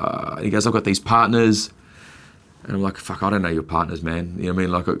 I'm like, he goes, I've got these partners. And I'm like, fuck, I don't know your partners, man. You know what I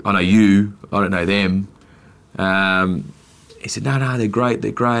mean? Like, I know you, I don't know them. He said, no, they're great.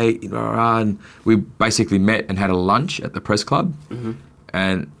 And we basically met and had a lunch at the press club.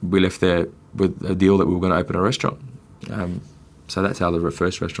 And we left there with a deal that we were going to open a restaurant. So that's how the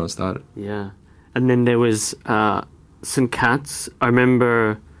first restaurant started. Yeah. And then there was St. Cat's. I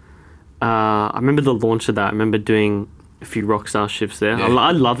remember the launch of that. I remember doing a few Rockstar shifts there. Yeah.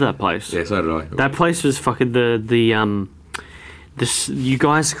 I love that place. Yeah, so did I. That place was fucking you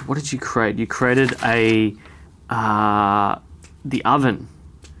guys, what did you create? You created the oven.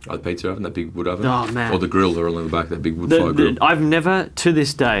 Oh, the pizza oven, that big wood oven? Oh, man. Or the grill, they're all in the back, that big wood fire grill. I've never, to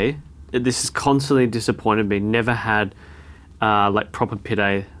this day, this has constantly disappointed me, never had like proper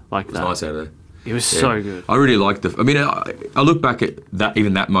pide like that. It was nice out there. It was so good. I really liked I look back at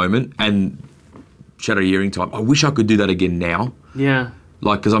that moment and Shadow Earring time. I wish I could do that again now. Yeah.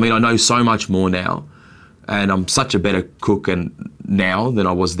 Because I know so much more now, and I'm such a better cook now than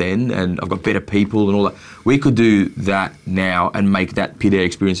I was then, and I've got better people and all that. We could do that now and make that pide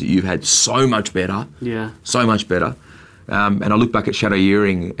experience that you've had so much better. Yeah. So much better. And I look back at Shadow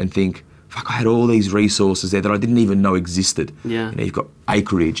Earring and think, fuck, I had all these resources there that I didn't even know existed. Yeah. You've got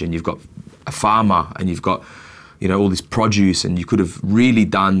acreage, and you've got a farmer, and you've got all this produce, and you could have really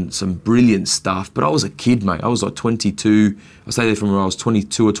done some brilliant stuff. But I was a kid, mate. I was like 22. I stayed there from when I was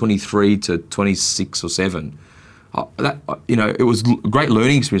 22 or 23 to 26 or 7. It was a great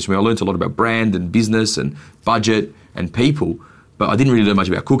learning experience for me. I learned a lot about brand and business and budget and people, but I didn't really learn much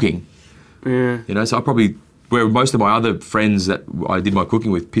about cooking. Yeah. So I probably, where most of my other friends that I did my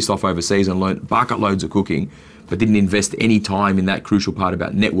cooking with pissed off overseas and learned bucket loads of cooking, but didn't invest any time in that crucial part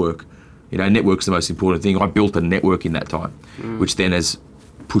about network. Network's the most important thing. I built a network in that time, which then has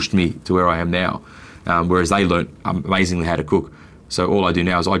pushed me to where I am now. Whereas they learnt amazingly how to cook. So all I do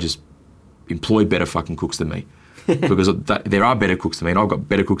now is I just employ better fucking cooks than me. Because there are better cooks than me, and I've got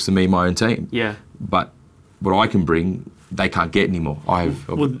better cooks than me in my own team. Yeah. But what I can bring, they can't get anymore.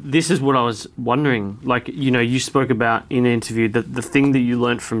 Well, this is what I was wondering. Like, you spoke about in an interview that the thing that you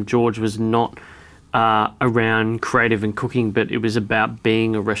learnt from George was not around creative and cooking, but it was about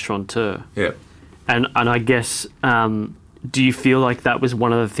being a restaurateur. Yeah. And I guess, do you feel like that was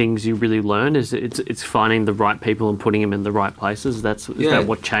one of the things you really learned? Is it's finding the right people and putting them in the right places? Is that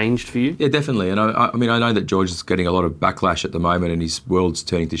what changed for you? Yeah, definitely. And I mean, I know that George is getting a lot of backlash at the moment, and his world's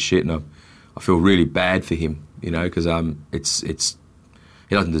turning to shit. And I feel really bad for him, because he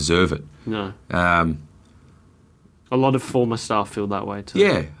doesn't deserve it. No. A lot of former staff feel that way too.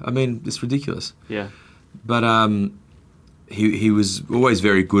 Yeah, I mean, it's ridiculous. Yeah. But he was always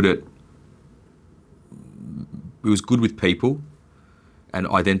very good at. He was good with people and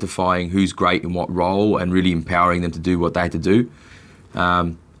identifying who's great in what role and really empowering them to do what they had to do.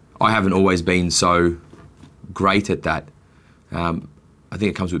 I haven't always been so great at that. I think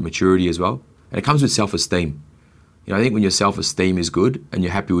it comes with maturity as well. And it comes with self-esteem. I think when your self-esteem is good and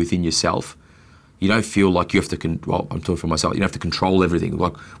you're happy within yourself, you don't feel like you have to, I'm talking for myself, you don't have to control everything.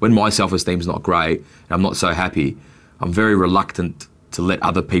 Like when my self-esteem is not great and I'm not so happy, I'm very reluctant to let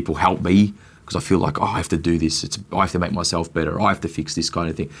other people help me, because I feel like, I have to do this. I have to make myself better. I have to fix this kind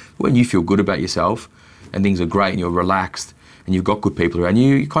of thing. When you feel good about yourself and things are great and you're relaxed and you've got good people around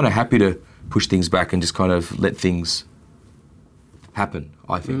you, you're kind of happy to push things back and just kind of let things happen,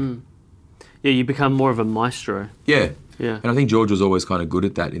 I think. Yeah, you become more of a maestro. Yeah. Yeah. And I think George was always kind of good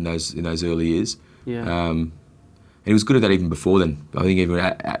at that in those early years. Yeah. And he was good at that even before then. I think even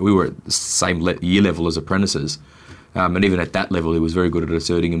we were at the same year level as apprentices. And even at that level, he was very good at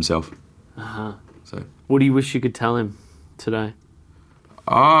asserting himself. Uh-huh. So, what do you wish you could tell him today?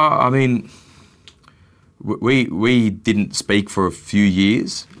 I mean, we didn't speak for a few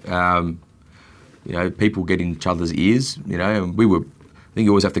years. People get in each other's ears, and we were, I think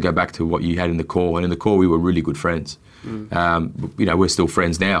you always have to go back to what you had in the core, and in the core we were really good friends. We're still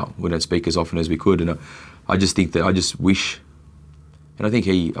friends now. We don't speak as often as we could, and I just think that I just wish, and I think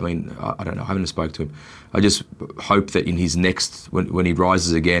I don't know, I haven't spoke to him. I just hope that in his next, when he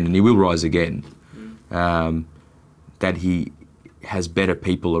rises again, and he will rise again, that he has better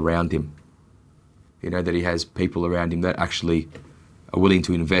people around him. That he has people around him that actually are willing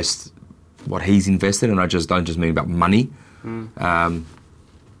to invest what he's invested, and I don't just mean about money, and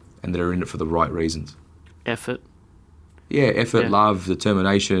that are in it for the right reasons. Effort. Yeah, effort, love,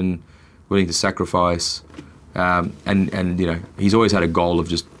 determination, willing to sacrifice, and he's always had a goal of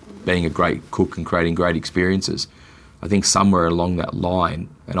just being a great cook and creating great experiences. I think somewhere along that line,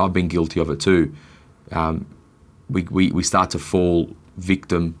 and I've been guilty of it too, we start to fall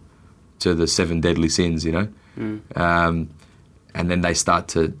victim to the 7 deadly sins, and then they start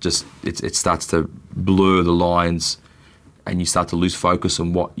to it starts to blur the lines, and you start to lose focus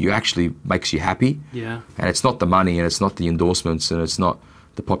on what you actually makes you happy. Yeah. And it's not the money, and it's not the endorsements, and it's not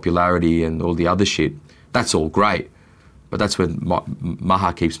the popularity and all the other shit. That's all great, but that's when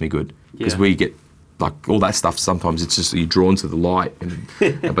Maha keeps me good, because we get like all that stuff. Sometimes it's just you're drawn to the light,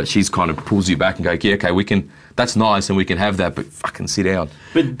 and but she's kind of pulls you back and go, yeah, okay, we can. That's nice, and we can have that, but fucking sit down.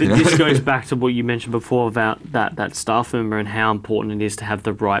 But this goes back to what you mentioned before about that staff member and how important it is to have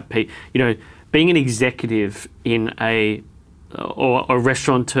the right people. Being an executive in a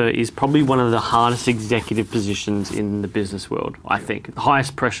restaurateur is probably one of the hardest executive positions in the business world, I think. The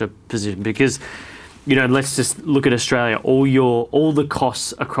highest pressure position, because, let's just look at Australia. All the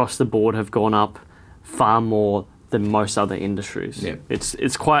costs across the board have gone up far more than most other industries. Yeah.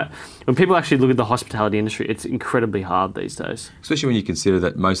 It's quite, when people actually look at the hospitality industry, it's incredibly hard these days. Especially when you consider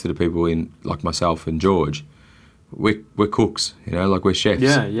that most of the people in, like myself and George, we're cooks, we're chefs.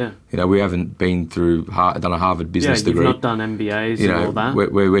 Yeah. We haven't been through, done a Harvard business degree. You've not done MBAs and all that.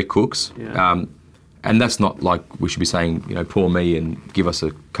 We're cooks. Yeah. And that's not like we should be saying, poor me and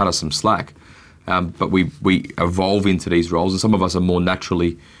cut us some slack. But we evolve into these roles, and some of us are more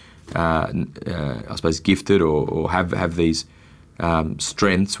naturally, I suppose, gifted or have these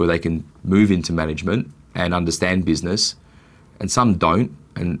strengths where they can move into management and understand business, and some don't,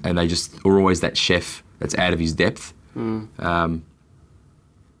 and they just are always that chef that's out of his depth. I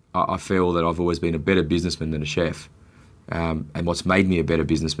feel that I've always been a better businessman than a chef. And what's made me a better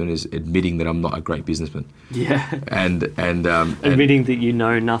businessman is admitting that I'm not a great businessman. Yeah. And admitting that you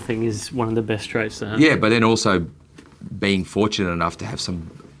know nothing is one of the best traits to have. Yeah, but then also being fortunate enough to have some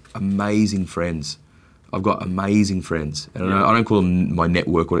amazing friends. I've got amazing friends, and I don't call them my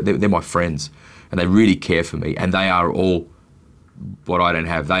network. They're my friends, and they really care for me, and they are all what I don't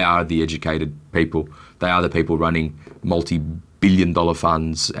have. They are the educated people. They are the people running multi-billion-dollar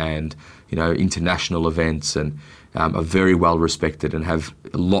funds and international events, and are very well respected and have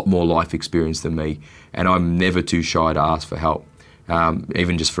a lot more life experience than me, and I'm never too shy to ask for help.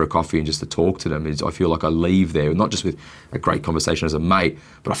 Even just for a coffee and just to talk to them, I feel like I leave there not just with a great conversation as a mate,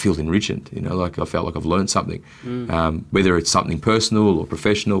 but I feel enriched. Like I felt like I've learned something, whether it's something personal or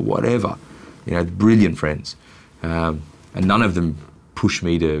professional, whatever. Brilliant friends, and none of them push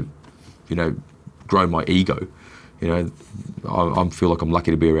me to, grow my ego. I feel like I'm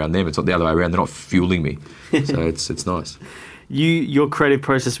lucky to be around them. It's not the other way around. They're not fueling me, so it's nice. Your creative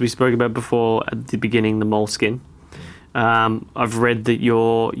process we spoke about before at the beginning, the Moleskine. I've read that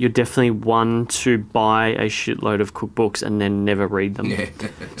you're definitely one to buy a shitload of cookbooks and then never read them. Yeah.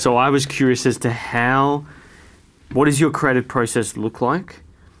 So I was curious as to what does your creative process look like,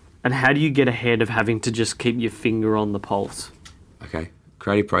 and how do you get ahead of having to just keep your finger on the pulse? Okay,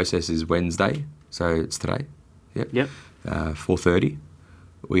 creative process is Wednesday, so it's today. Yep. 4:30.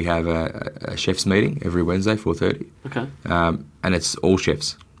 We have a chef's meeting every Wednesday, 4:30. Okay. And it's all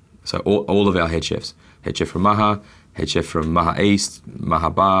chefs, so all of our head chefs. Head chef from Maha, head chef from Maha East, Maha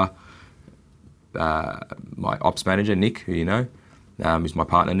Bar, my ops manager, Nick, who you know, who's my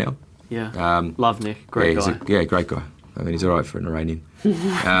partner now. Yeah, love Nick, great guy. Great guy. I mean, he's all right for an Iranian.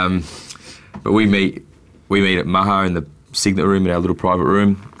 But we meet at Maha in the Signet room, in our little private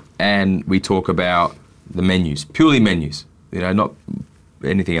room, and we talk about the menus, purely menus, not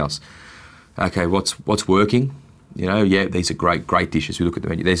anything else. Okay, what's working? These are great dishes. We look at the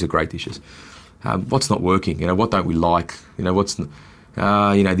menu, these are great dishes. What's not working? What don't we like?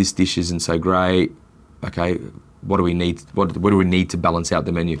 This dish isn't so great. Okay, what do we need? What do we need to balance out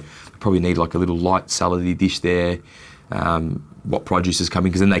the menu? We probably need like a little light salady dish there. What produce is coming?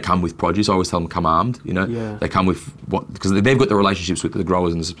 Because then they come with produce. I always tell them come armed. Yeah. They come with because they've got the relationships with the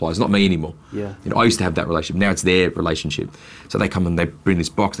growers and the suppliers. Not me anymore. Yeah. I used to have that relationship. Now it's their relationship. So they come and they bring this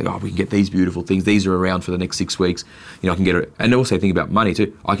box. They go, we can get these beautiful things. These are around for the next 6 weeks. I can get it. And also think about money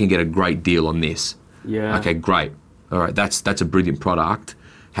too. I can get a great deal on this. Yeah. Okay, great. All right, that's a brilliant product.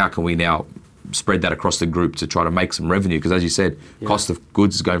 How can we now spread that across the group to try to make some revenue? Because as you said, cost of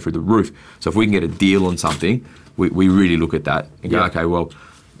goods is going through the roof. So if we can get a deal on something, we really look at that and go, okay, well,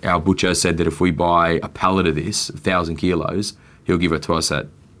 our butcher said that if we buy a pallet of this, 1,000 kilos, he'll give it to us at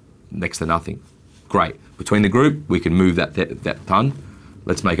next to nothing. Great. Between the group, we can move that ton.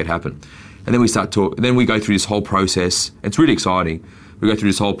 Let's make it happen. And then we start talking. Then we go through this whole process. It's really exciting. We go through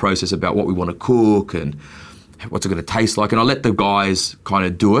this whole process about what we want to cook and what's it going to taste like. And I let the guys kind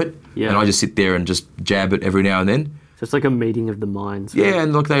of do it. Yeah. And I just sit there and just jab it every now and then. So it's like a meeting of the minds. Right? Yeah,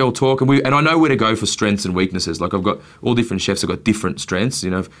 and like they all talk, and I know where to go for strengths and weaknesses. Like I've got all different chefs have got different strengths.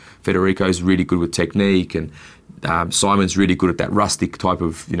 Federico's really good with technique, and Simon's really good at that rustic type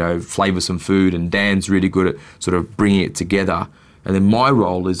of flavoursome food, and Dan's really good at sort of bringing it together. And then my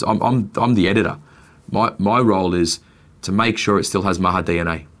role is I'm the editor. My role is to make sure it still has Maha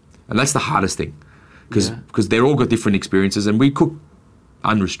DNA, and that's the hardest thing because they're all got different experiences, and we cook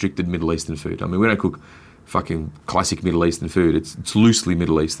unrestricted Middle Eastern food. I mean, we don't cook fucking classic Middle Eastern food. It's loosely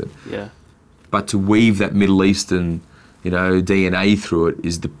Middle Eastern. Yeah. But to weave that Middle Eastern, DNA through it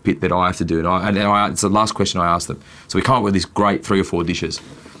is the bit that I have to do. And it's the last question I asked them. So we come up with this great 3 or 4 dishes.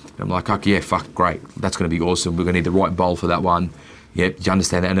 And I'm like, okay, great. That's going to be awesome. We're going to need the right bowl for that one. Yeah, do you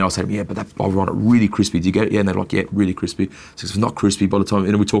understand that? And then I'll say, but I want it really crispy. Do you get it? Yeah, and they're like, yeah, really crispy. So if it's not crispy by the time,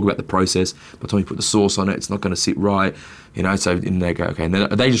 we talk about the process. By the time you put the sauce on it, it's not going to sit right. So and they go, okay. And then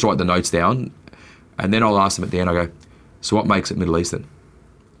they just write the notes down. And then I'll ask them at the end, I go, so what makes it Middle Eastern?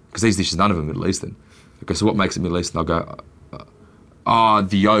 Because these dishes, none of them are Middle Eastern. Okay, so what makes it Middle Eastern? I'll go,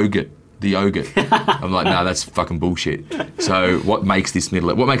 the yogurt. I'm like, no, that's fucking bullshit. So what makes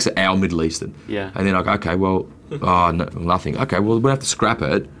it our Middle Eastern? Yeah. And then I go, okay, well, no, nothing. Okay, well, we'll have to scrap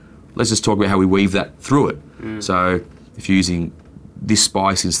it. Let's just talk about how we weave that through it. So if you're using this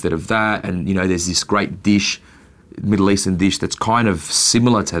spice instead of that, and, there's this great dish, Middle Eastern dish that's kind of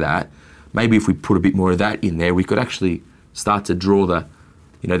similar to that, maybe if we put a bit more of that in there, we could actually start to draw the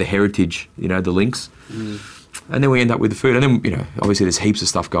heritage, the links. And then we end up with the food. And then, obviously there's heaps of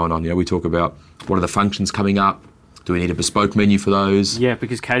stuff going on. We talk about what are the functions coming up. Do we need a bespoke menu for those? Yeah,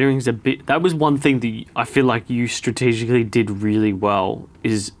 because catering's that was one thing that I feel like you strategically did really well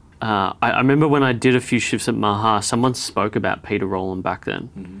is, I remember when I did a few shifts at Maha, someone spoke about Peter Rowland back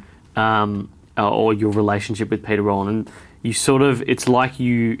then, or your relationship with Peter Rowland. And you it's like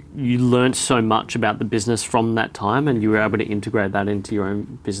you learnt so much about the business from that time, and you were able to integrate that into your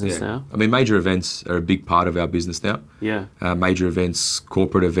own business now. I mean, major events are a big part of our business now. Yeah. Major events,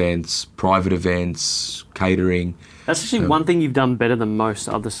 corporate events, private events, catering. That's actually one thing you've done better than most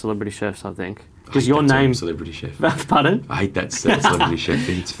other celebrity chefs, I think. Because your name... Celebrity chef. Pardon? I hate that celebrity chef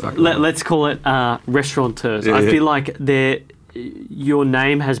thing. It's fucking... Let's call it restaurateurs. Yeah, I yeah. feel like your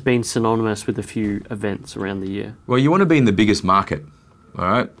name has been synonymous with a few events around the year. Well, you want to be in the biggest market, all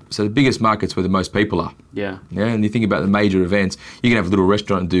right? So the biggest market's where the most people are. Yeah. Yeah, and you think about the major events, you can have a little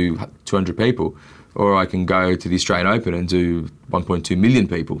restaurant and do 200 people, or I can go to the Australian Open and do 1.2 million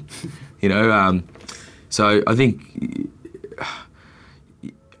people, you know? So I think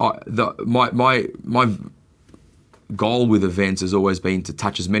my goal with events has always been to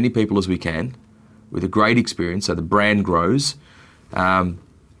touch as many people as we can with a great experience so the brand grows, and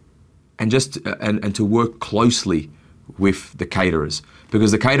to work closely with the caterers,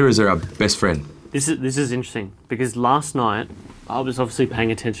 because the caterers are our best friend. This is interesting because last night I was obviously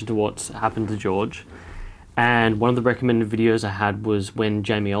paying attention to what's happened to George, and one of the recommended videos I had was when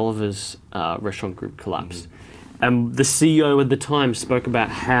Jamie Oliver's restaurant group collapsed. And the CEO at the time spoke about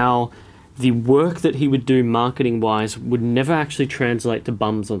how the work that he would do marketing-wise would never actually translate to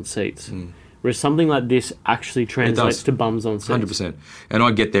bums on seats. Whereas something like this actually translates to bums on seats. 100%. And I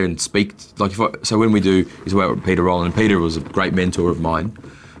get there and speak, so when we do, is work with Peter Rowland, and Peter was a great mentor of mine,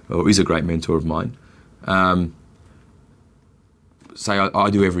 or is a great mentor of mine. Say I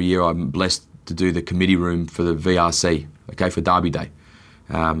do every year, I'm blessed to do the committee room for the VRC, okay, for Derby Day.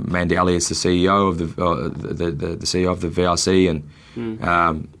 Mandy Elliott's the CEO of the CEO of the VRC, and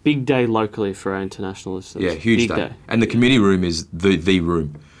big day locally for our international listeners. yeah, huge day. And the committee room is the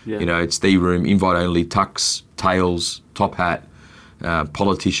room. Yeah. You know, it's the room, invite only, tux, tails, top hat,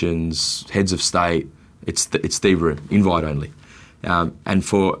 politicians, heads of state. It's the room, invite only, and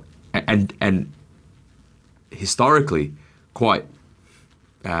historically quite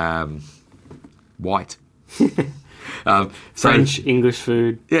white. French, English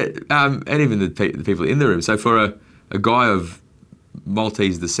food. Yeah, and even the people in the room. So for a guy of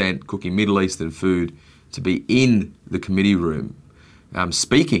Maltese descent cooking Middle Eastern food to be in the committee room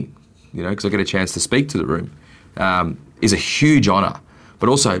speaking, you know, because I get a chance to speak to the room, is a huge honour, but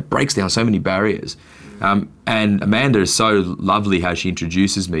also breaks down so many barriers. And Amanda is so lovely how she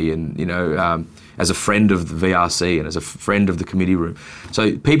introduces me, and you know, as a friend of the VRC and as a friend of the committee room.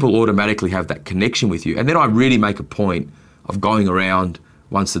 So people automatically have that connection with you. And then I really make a point of going around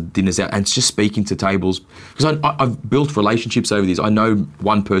once the dinner's out and just speaking to tables, because I've built relationships over these. I know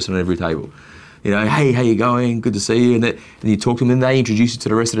one person on every table. You know, hey, how you going? Good to see you. And you talk to them, and they introduce you to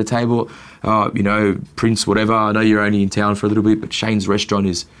the rest of the table. You know, Prince, whatever. I know you're only in town for a little bit, but Shane's restaurant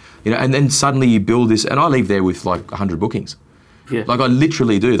is, you know. And then suddenly you build this, and I leave there with like 100 bookings. Yeah. Like I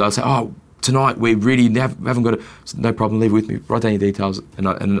literally do. They'll say, oh, tonight we really haven't got it. No problem, leave it with me. Write down your details, and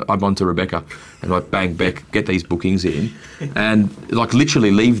I'm on to Rebecca, and I bang, Beck, get these bookings in, and like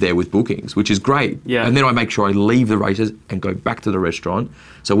literally leave there with bookings, which is great. Yeah. And then I make sure I leave the races and go back to the restaurant,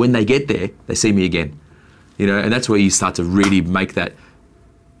 so when they get there, they see me again. You know, and that's where you start to really make that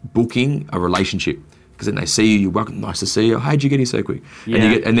booking a relationship, because then they see you, you're welcome, nice to see you. How'd you get here so quick?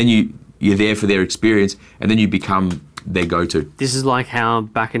 Yeah. And then you're there for their experience, and then you become their go-to. This is like how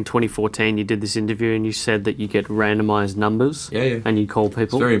back in 2014 you did this interview and you said that you get randomised numbers. Yeah. And you call people.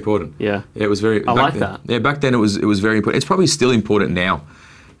 It's very important. Yeah. Yeah, it was very. I like then, that. Yeah, back then it was very important. It's probably still important now,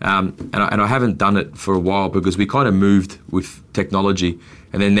 and I haven't done it for a while because we kind of moved with technology,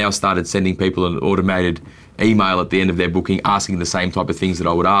 and then now started sending people an automated email at the end of their booking asking the same type of things that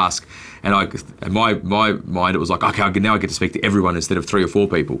I would ask, and in my mind it was like, okay, now I get to speak to everyone instead of 3 or 4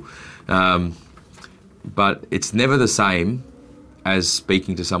 people. But it's never the same as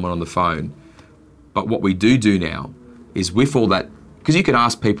speaking to someone on the phone. But what we do now is with all that, because you can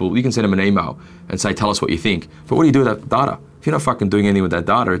ask people, you can send them an email and say, tell us what you think. But what do you do with that data? If you're not fucking doing anything with that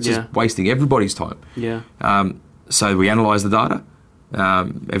data, it's just wasting everybody's time. Yeah. So we analyse the data.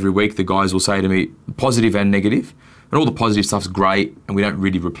 Every week the guys will say to me, positive and negative. And all the positive stuff's great and we don't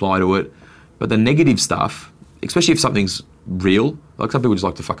really reply to it. But the negative stuff, especially if something's real, like some people just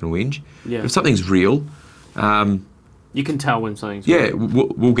like to fucking whinge. Yeah. If something's real, you can tell when something's yeah, real.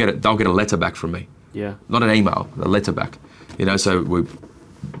 we'll get it. They'll get a letter back from me. Yeah. Not an email, a letter back. You know, so we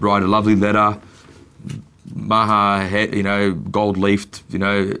write a lovely letter, maha, head, you know, gold leafed, you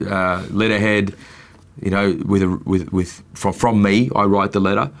know, letterhead, you know, from me. I write the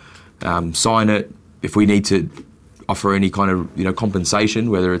letter, sign it. If we need to offer any kind of, you know, compensation,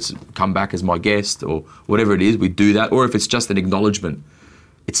 whether it's come back as my guest or whatever it is, we do that. Or if it's just an acknowledgement,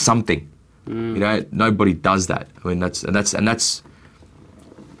 it's something. You know, nobody does that. I mean, that's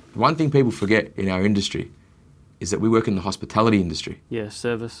one thing people forget in our industry is that we work in the hospitality industry. Yeah,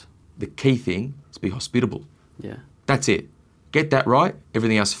 service. The key thing is be hospitable. Yeah. That's it. Get that right,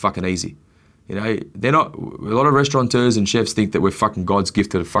 everything else is fucking easy. You know, they're not. A lot of restaurateurs and chefs think that we're fucking God's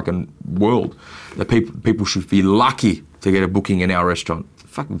gift to the fucking world. That people should be lucky to get a booking in our restaurant.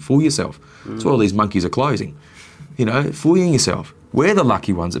 Fucking fool yourself. That's why all these monkeys are closing. You know, fooling yourself. We're the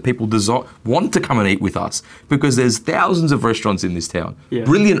lucky ones that people want to come and eat with us because there's thousands of restaurants in this town,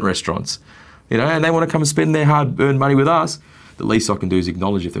 brilliant restaurants, you know, and they want to come and spend their hard-earned money with us. The least I can do is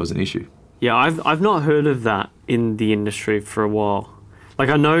acknowledge if there was an issue. Yeah, I've not heard of that in the industry for a while. Like,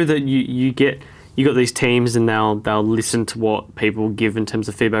 I know that you got these teams and they'll listen to what people give in terms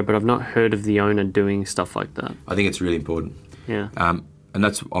of feedback, but I've not heard of the owner doing stuff like that. I think it's really important. Yeah. And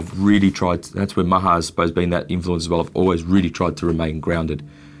I've really tried. That's where Maha has, I suppose, been that influence as well. I've always really tried to remain grounded.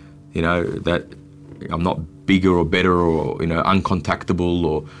 You know, that I'm not bigger or better or, you know, uncontactable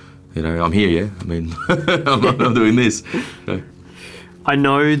or, you know, I'm here, yeah. I mean, I'm doing this. So. I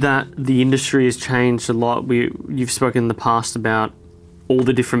know that the industry has changed a lot. You've spoken in the past about all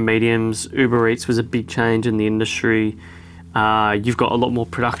the different mediums. Uber Eats was a big change in the industry. You've got a lot more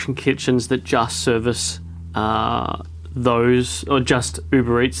production kitchens that just service those, or just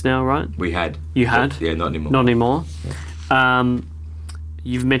Uber Eats now, right? We had. You had? Yeah, not anymore. Not anymore. Yeah.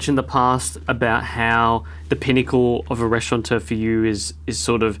 You've mentioned in the past about how the pinnacle of a restaurateur for you is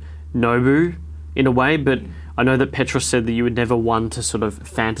sort of Nobu in a way, but I know that Petros said that you would never want to sort of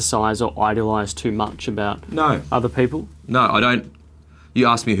fantasize or idolize too much about other people. No, I don't. You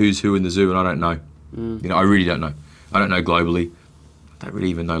ask me who's who in the zoo and I don't know. You know, I really don't know. I don't know globally. I don't really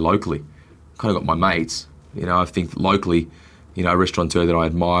even know locally. Kind of got my mates. You know, I think locally, you know, a restaurateur that I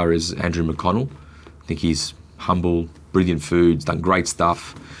admire is Andrew McConnell. I think he's humble, brilliant food, he's done great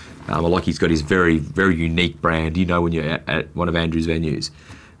stuff. I like he's got his very, very unique brand, you know, when you're at one of Andrew's venues.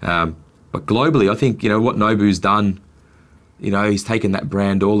 But globally, I think, you know, what Nobu's done, you know, he's taken that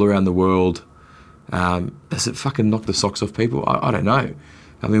brand all around the world. Does it fucking knock the socks off people? I don't know.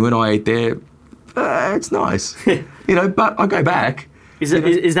 I mean, when I eat there, it's nice. You know, but I go back.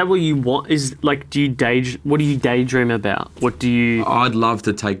 Is that what you want? Is like, what do you daydream about? What do you... I'd love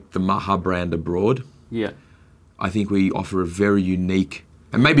to take the Maha brand abroad. Yeah. I think we offer a very unique,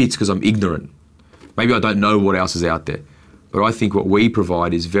 and maybe it's because I'm ignorant. Maybe I don't know what else is out there. But I think what we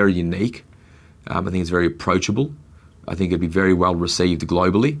provide is very unique. I think it's very approachable. I think it'd be very well received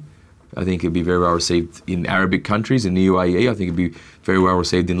globally. I think it'd be very well received in Arabic countries, in the UAE. I think it'd be very well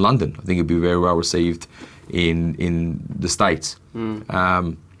received in London. I think it'd be very well received in the States.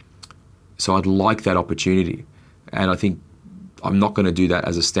 So I'd like that opportunity. And I think I'm not going to do that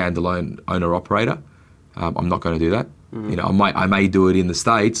as a standalone owner-operator. I'm not going to do that. You know, I may do it in the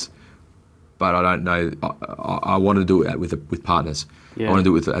States, but I don't know. I want to do it with partners. Yeah. I want to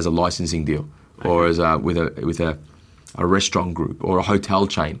do it as a licensing deal, or as with a restaurant group or a hotel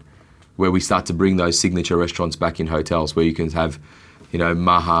chain, where we start to bring those signature restaurants back in hotels, where you can have, you know,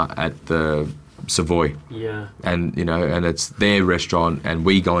 Maha at the Savoy. Yeah. And, you know, and it's their restaurant, and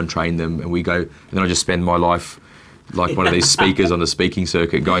we go and train them, and we go, and then I just spend my life like one of these speakers on the speaking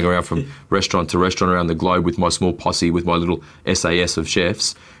circuit, going around from restaurant to restaurant around the globe with my small posse, with my little SAS of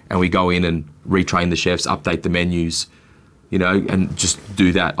chefs, and we go in and retrain the chefs, update the menus, you know, and just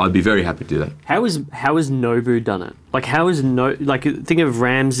do that. I'd be very happy to do that. How has Nobu done it? Like, think of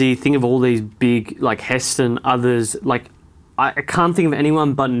Ramsay, think of all these big, like Heston, others. Like, I can't think of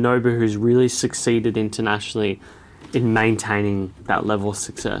anyone but Nobu who's really succeeded internationally in maintaining that level of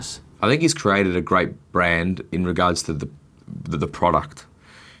success. I think he's created a great brand in regards to the product,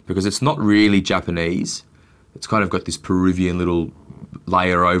 because it's not really Japanese. It's kind of got this Peruvian little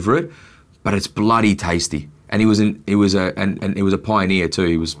layer over it, but it's bloody tasty. And he was a pioneer too.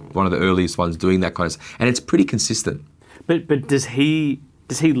 He was one of the earliest ones doing that kind of stuff. And it's pretty consistent. But does he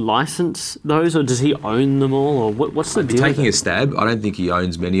license those, or does he own them all, or what's the deal? Taking a stab. I don't think he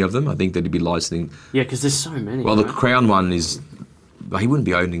owns many of them. I think that he'd be licensing. Yeah, because there's so many. Well, right? The Crown one is. He wouldn't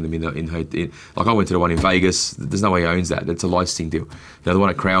be owning them in like I went to the one in Vegas. There's no way he owns that. It's a licensing deal. You know, the one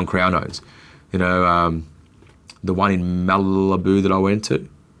at Crown owns. You know, the one in Malibu that I went to,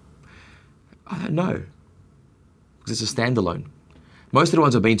 I don't know, because it's a standalone. Most of the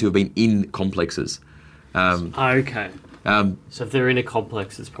ones I've been to have been in complexes. Okay. So if they're in a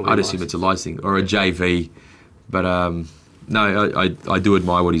complex, it's probably. I'd assume it's a licensing or a JV, but no, I do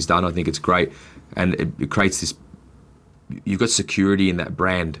admire what he's done. I think it's great, and it creates this. You've got security in that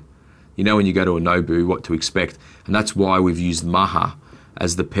brand. You know when you go to a Nobu what to expect, and that's why we've used Maha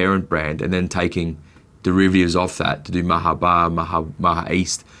as the parent brand, and then taking derivatives off that to do Maha Bar, Maha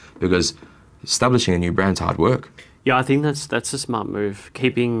East, because establishing a new brand's hard work. Yeah, I think that's a smart move,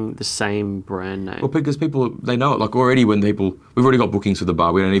 keeping the same brand name. Well, because people, they know it. Like already we've already got bookings for the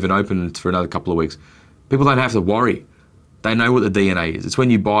bar. We don't even open for another couple of weeks. People don't have to worry. They know what the DNA is. It's when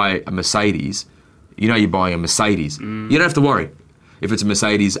you buy a Mercedes, you know you're buying a Mercedes. You don't have to worry. If it's a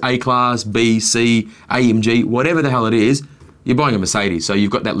Mercedes A-Class, B, C, AMG, whatever the hell it is, you're buying a Mercedes. So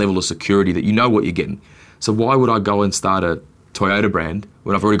you've got that level of security that you know what you're getting. So why would I go and start a Toyota brand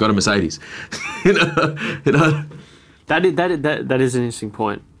when I've already got a Mercedes? you know? That is an interesting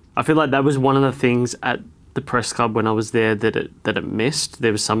point. I feel like that was one of the things at the press club when I was there that it missed.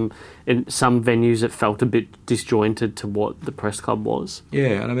 There was in some venues it felt a bit disjointed to what the press club was.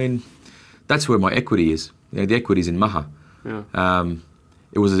 Yeah, and I mean, that's where my equity is. You know, the equity is in Maha. Yeah.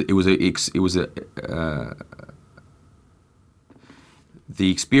 The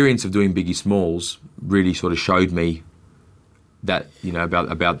experience of doing Biggie Smalls really sort of showed me that, you know, about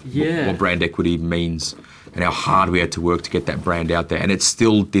what brand equity means and how hard we had to work to get that brand out there, and it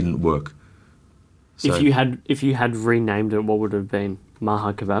still didn't work. So, if you had renamed it, what would it have been?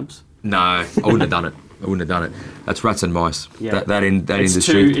 Maha Kebabs? No, I wouldn't have done it. That's rats and mice. Yeah. That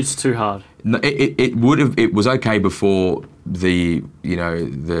industry. It's too hard. No, it would have. It was okay before the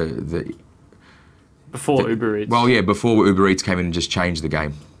Before Uber Eats. Well, yeah, before Uber Eats came in and just changed the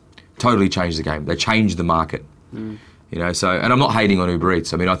game. Totally changed the game. They changed the market. You know, so, and I'm not hating on Uber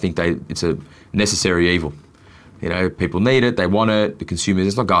Eats. I mean, I think it's a necessary evil. You know, people need it, they want it, the consumers,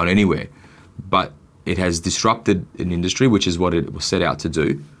 it's not going anywhere. But it has disrupted an industry, which is what it was set out to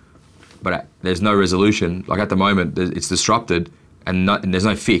do. But there's no resolution. Like at the moment, it's disrupted and there's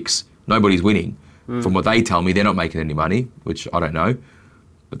no fix. Nobody's winning. From what they tell me, they're not making any money, which I don't know.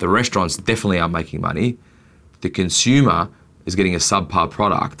 But the restaurants definitely aren't making money. The consumer is getting a subpar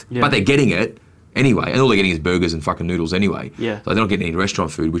product, but they're getting it anyway. And all they're getting is burgers and fucking noodles anyway. Yeah. So they're not getting any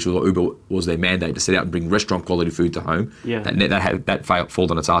restaurant food, which was what Uber was their mandate, to set out and bring restaurant quality food to home. Yeah. That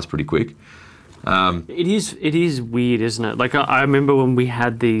failed on its ass pretty quick. It is weird, isn't it? Like I remember when we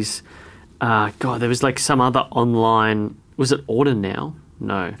had these, there was like some other online, was it Order Now?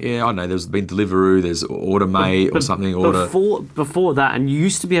 No. Yeah, I know. There's been Deliveroo, there's Automate or something. Before that, and you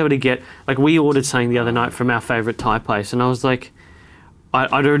used to be able to get, like we ordered something the other night from our favourite Thai place, and I was like,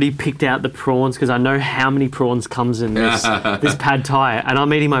 I'd already picked out the prawns because I know how many prawns comes in this pad Thai, and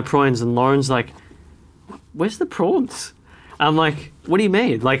I'm eating my prawns, and Lauren's like, where's the prawns? I'm like, what do you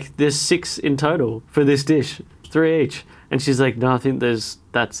mean? Like, there's 6 in total for this dish, 3 each. And she's like, no, I think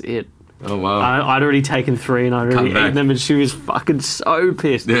that's it. Oh, wow. I'd already taken 3 and I'd already eaten them, and she was fucking so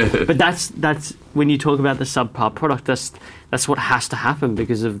pissed. Yeah. But that's when you talk about the subpar product, that's what has to happen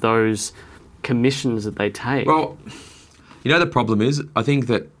because of those commissions that they take. Well, you know, the problem is, I think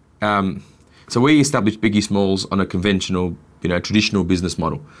that, so we established Biggie Smalls on a conventional, traditional business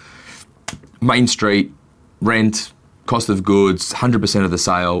model. Main Street, rent, cost of goods, 100% of the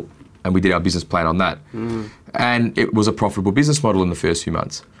sale, and we did our business plan on that. And it was a profitable business model in the first few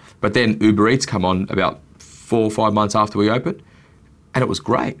months. But then Uber Eats come on about 4 or 5 months after we opened, and it was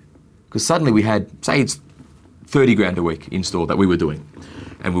great. Because suddenly we had, say it's 30 grand a week in store that we were doing.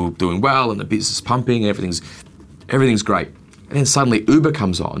 And we were doing well, and the business is pumping, and everything's great. And then suddenly Uber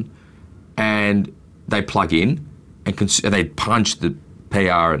comes on, and they plug in, and they punch the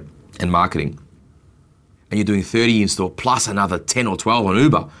PR and marketing. And you're doing 30 in store plus another 10 or 12 on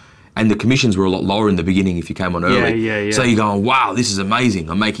Uber. And the commissions were a lot lower in the beginning if you came on early. Yeah. So you're going, wow, this is amazing.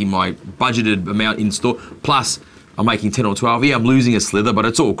 I'm making my budgeted amount in store, plus I'm making 10 or 12. Yeah, I'm losing a slither, but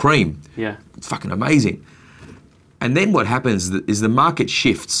it's all cream. Yeah. It's fucking amazing. And then what happens is the market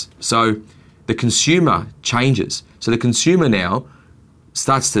shifts. So the consumer changes. So the consumer now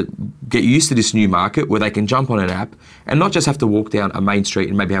starts to get used to this new market where they can jump on an app and not just have to walk down a main street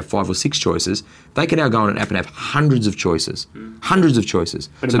and maybe have 5 or 6 choices. They can now go on an app and have hundreds of choices. Hundreds of choices.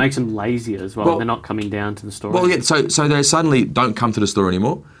 But it makes them lazier as well. They're not coming down to the store. Well, yeah, so they suddenly don't come to the store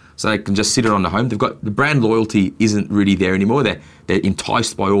anymore. So they can just sit it on the home. They've got the brand loyalty isn't really there anymore. They're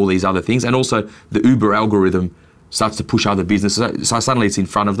enticed by all these other things. And also the Uber algorithm starts to push other businesses. So suddenly it's in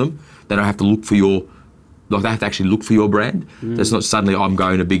front of them. They don't have to look for they have to actually look for your brand. It's not suddenly I'm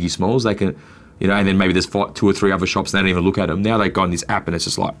going to Biggie Smalls. They can, and then maybe there's 2 or 3 other shops and they don't even look at them. Now they go on this app and it's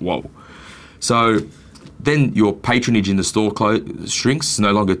just like, whoa. So then your patronage in the store shrinks. It's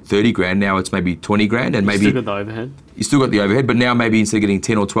no longer 30 grand. Now it's maybe 20 grand. And maybe you still got the overhead. You still got the overhead, but now maybe instead of getting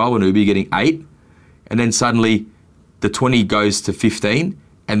 10 or 12 on Uber, you're getting 8. And then suddenly the 20 goes to 15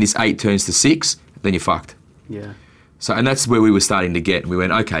 and this 8 turns to 6. Then you're fucked. Yeah. So, and that's where we were starting to get. And we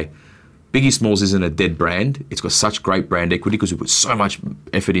went, okay, Biggie Smalls isn't a dead brand. It's got such great brand equity because we put so much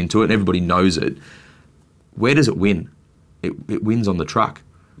effort into it and everybody knows it. Where does it win? It wins on the truck.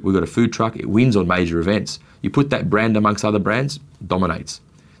 We've got a food truck. It wins on major events. You put that brand amongst other brands, dominates.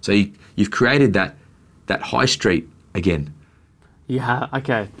 So you've created that high street again. Yeah.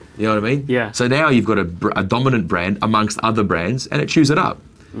 Okay. You know what I mean? Yeah. So now you've got a dominant brand amongst other brands, and it chews it up.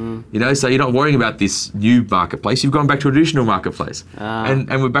 You know, so you're not worrying about this new marketplace. You've gone back to a traditional marketplace, and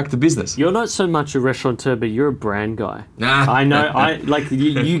we're back to business. You're not so much a restaurateur, but you're a brand guy. Nah. I know.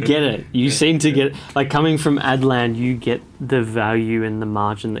 You get it. You seem to get it. Like coming from Adland, you get the value and the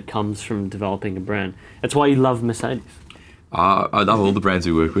margin that comes from developing a brand. That's why you love Mercedes. I love all the brands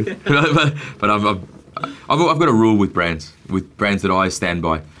we work with, but I've got a rule with brands that I stand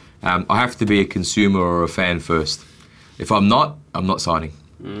by. I have to be a consumer or a fan first. If I'm not signing.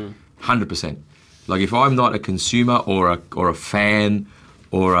 100%. Like if I'm not a consumer or a fan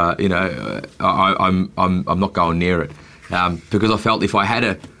or I'm not going near it because I felt if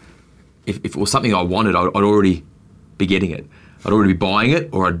it was something I wanted, I'd already be getting it. I'd already be buying it,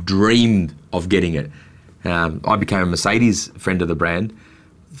 or I dreamed of getting it. I became a Mercedes friend of the brand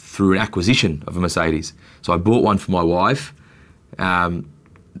through an acquisition of a Mercedes. So I bought one for my wife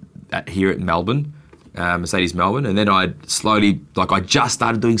here at Melbourne. Mercedes Melbourne, and then I just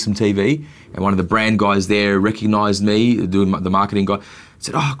started doing some TV, and one of the brand guys there recognised me, doing the marketing guy,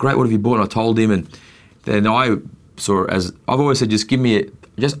 said, "Oh, great, what have you bought?" And I told him, and then I saw, as I've always said, just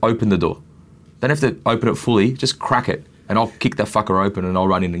open the door. Don't have to open it fully, just crack it, and I'll kick that fucker open and I'll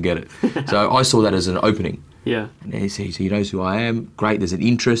run in and get it. So I saw that as an opening. Yeah. And he knows who I am. Great, there's an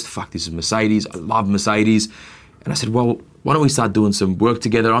interest. Fuck, this is Mercedes. I love Mercedes. And I said, well, why don't we start doing some work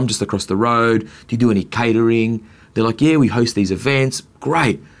together? I'm just across the road. Do you do any catering? They're like, yeah, we host these events.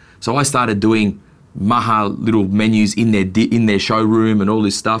 Great. So I started doing maha little menus in their showroom and all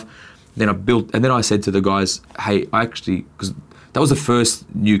this stuff. Then I said to the guys, hey, because that was the first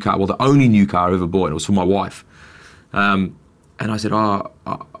new car, well, the only new car I ever bought. It was for my wife. And I said, I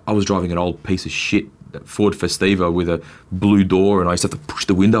was driving an old piece of shit Ford Festiva with a blue door, and I used to have to push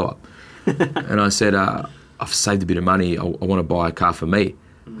the window up. And I said, I've saved a bit of money, I want to buy a car for me.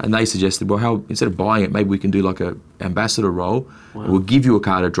 And they suggested, well, instead of buying it, maybe we can do like a ambassador role. Wow. We'll give you a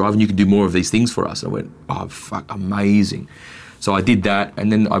car to drive and you can do more of these things for us. And I went, oh, fuck, amazing. So I did that,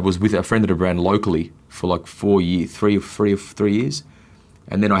 and then I was with a friend of the brand locally for like 4 years, three years.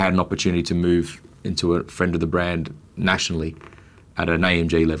 And then I had an opportunity to move into a friend of the brand nationally at an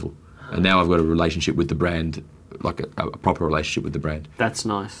AMG level. And now I've got a relationship with the brand, like a proper relationship with the brand. That's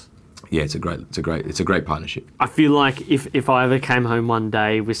nice. Yeah, it's a great partnership. I feel like if I ever came home one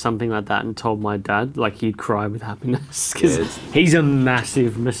day with something like that and told my dad, like he'd cry with happiness because he's a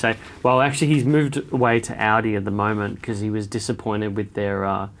massive Mercedes. Well, actually, he's moved away to Audi at the moment because he was disappointed with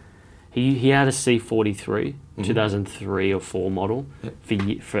their. He had a C43, 2003 or 4 model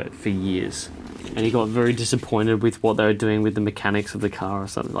for years, and he got very disappointed with what they were doing with the mechanics of the car or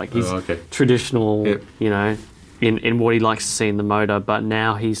something. Like he's traditional, you know. In what he likes to see in the motor, but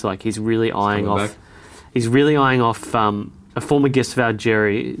now he's really eyeing off. He's really eyeing off. A former guest of ours,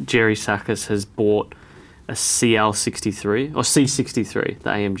 Jerry Sakis, has bought a CL63 or C63, the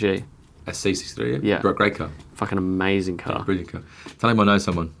AMG. A C63, yeah. Great car. Fucking amazing car. Yeah, brilliant car. Tell him I know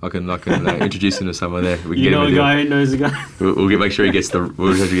someone. I can introduce him to someone there. We can you know a guy who knows a guy. We'll make sure he gets to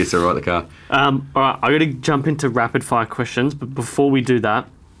ride the car. All right, I'm going to jump into rapid fire questions, but before we do that.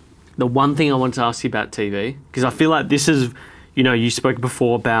 The one thing I want to ask you about TV, because I feel like this is, you spoke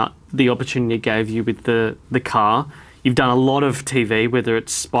before about the opportunity it gave you with the car. You've done a lot of TV, whether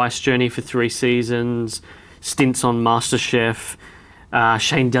it's Spice Journey for 3 seasons, stints on MasterChef,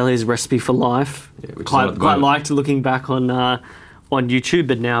 Shane Delia's Recipe for Life. Yeah, quite liked looking back on YouTube,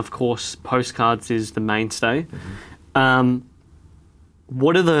 but now, of course, Postcards is the mainstay. Mm-hmm.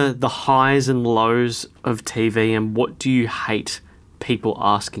 What are the highs and lows of TV, and what do you hate people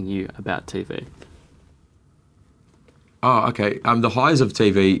asking you about TV? Oh, okay. The highs of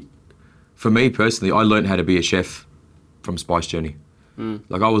TV, for me personally, I learned how to be a chef from Spice Journey.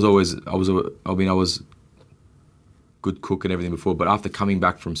 Like I was good cook and everything before, but after coming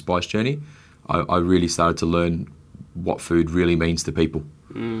back from Spice Journey, I really started to learn what food really means to people.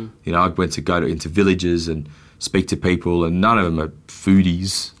 I went to go into villages and speak to people, and none of them are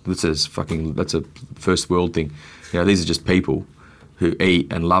foodies. That's a first world thing. These are just people who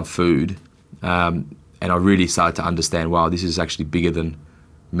eat and love food, and I really started to understand, wow, this is actually bigger than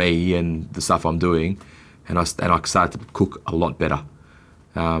me and the stuff I'm doing, and I started to cook a lot better.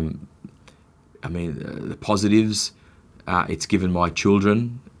 The positives, it's given my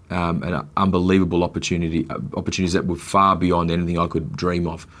children an unbelievable opportunities that were far beyond anything I could dream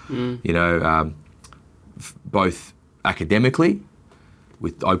of. Both academically,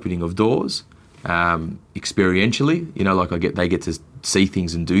 with opening of doors, experientially, they get to see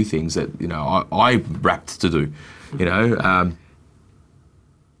things and do things that I wrapped to do.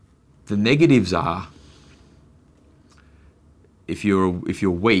 The negatives are if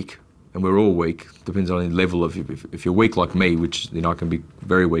you're weak, and we're all weak, depends on the level of if you're weak like me, which I can be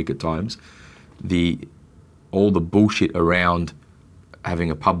very weak at times. All the bullshit around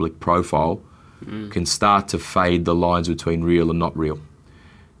having a public profile can start to fade the lines between real and not real,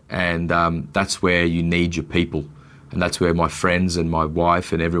 and that's where you need your people, and that's where my friends and my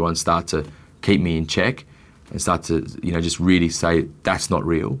wife and everyone start to keep me in check and start to just really say that's not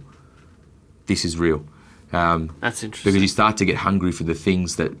real, this is real. That's interesting. Because you start to get hungry for the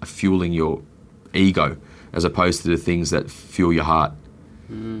things that are fueling your ego as opposed to the things that fuel your heart.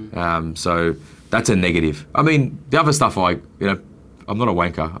 So that's a negative. I mean, the other stuff I'm not a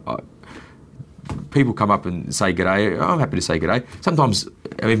wanker. People come up and say g'day. I'm happy to say g'day. Sometimes,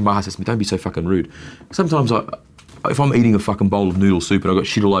 even my heart says to me, don't be so fucking rude. Sometimes if I'm eating a fucking bowl of noodle soup and I've got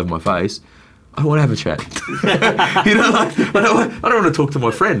shit all over my face, I want to have a chat. I don't want to talk to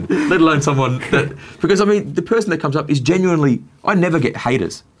my friend, let alone someone that... Because, the person that comes up is genuinely... I never get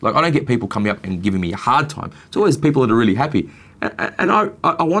haters. Like, I don't get people coming up and giving me a hard time. It's always people that are really happy. And I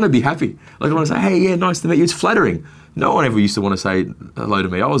want to be happy. Like, I want to say, hey, yeah, nice to meet you. It's flattering. No one ever used to want to say hello to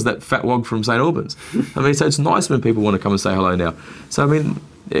me. I was that fat wog from St Albans. So it's nice when people want to come and say hello now. So,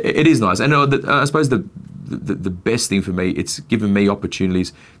 it is nice. And I suppose the best thing for me, it's given me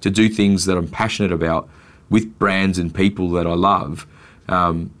opportunities to do things that I'm passionate about with brands and people that I love,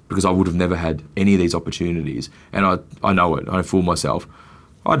 because I would have never had any of these opportunities. And I know it. I fool myself.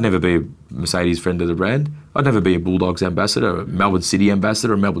 I'd never be a Mercedes friend of the brand. I'd never be a Bulldogs ambassador, a Melbourne City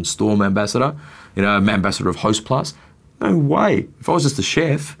ambassador, a Melbourne Storm ambassador, an ambassador of Host Plus. No way. If I was just a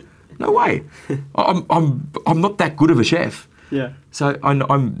chef, no way. I'm not that good of a chef. Yeah. So I'm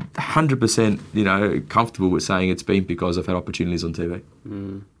 100%, comfortable with saying it's been because I've had opportunities on TV.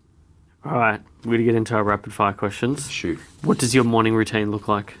 All right, we're going to get into our rapid fire questions. Shoot. What does your morning routine look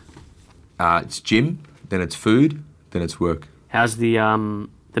like? It's gym, then it's food, then it's work. How's the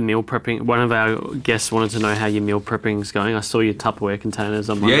meal prepping? One of our guests wanted to know how your meal prepping is going. I saw your Tupperware containers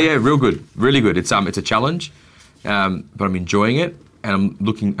on Monday. Yeah, real good, really good. It's a challenge, but I'm enjoying it, and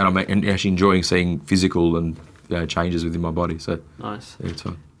I'm actually enjoying seeing physical and changes within my body. So nice. Yeah, it's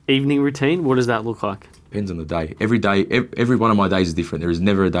fun. Evening routine. What does that look like? Depends on the day. Every day, every one of my days is different. There is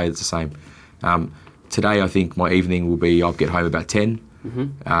never a day that's the same. Today, I think my evening will be I'll get home about 10.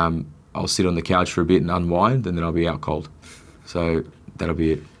 Mm-hmm. I'll sit on the couch for a bit and unwind, and then I'll be out cold. So that'll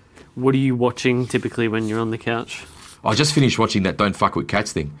be it. What are you watching typically when you're on the couch? I just finished watching that Don't Fuck With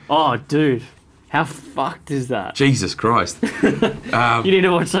Cats thing. Oh, dude. How fucked is that? Jesus Christ. You need to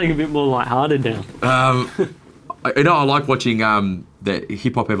watch something a bit more lighthearted now. I like watching the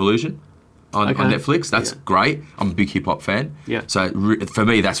Hip Hop Evolution on Netflix. That's great. I'm a big hip hop fan. Yeah. So for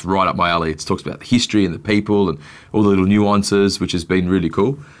me, that's right up my alley. It talks about the history and the people and all the little nuances, which has been really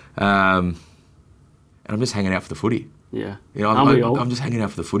cool. And I'm just hanging out for the footy. Yeah. I'm just hanging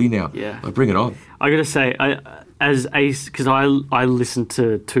out for the footy now. Yeah. Like, bring it on. I got to say, because I listened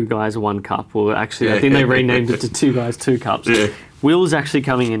to Two Guys, One Cup. Well, actually, I think they renamed it to Two Guys, Two Cups. Yeah. Will's actually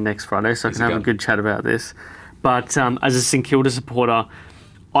coming in next Friday, so I can have a good chat about this. But as a St Kilda supporter,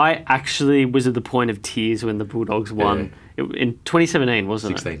 I actually was at the point of tears when the Bulldogs won. Yeah. In 2017,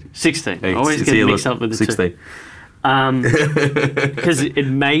 wasn't 16. it? 16. Hey, I always get mixed up with the 16. Because it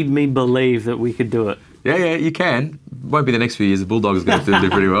made me believe that we could do it. Yeah, you can. Won't be the next few years. The Bulldogs are going to do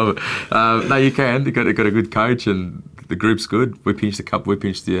pretty well. But, no, you can. They've got a good coach and the group's good. We pinched the cup. We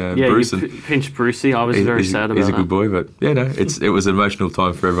pinched Bruce. You pinched Brucey. I was very sad about that. He's a good boy. But, it was an emotional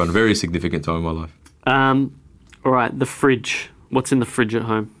time for everyone. A very significant time in my life. All right, the fridge. What's in the fridge at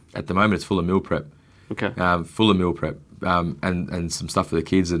home? At the moment, it's full of meal prep. Okay. Full of meal prep and some stuff for the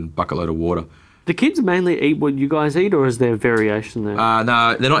kids and bucket load of water. The kids mainly eat what you guys eat, or is there variation there?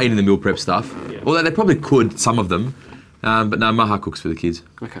 No, they're not eating the meal prep stuff. Yeah. Although they probably could, some of them. But no, Maha cooks for the kids.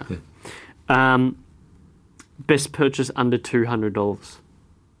 Okay. Yeah. Best purchase under $200?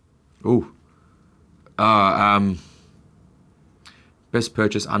 Ooh. Best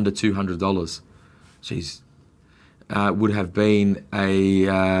purchase under $200. Jeez. Would have been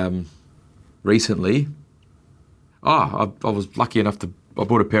a... recently... I was lucky enough I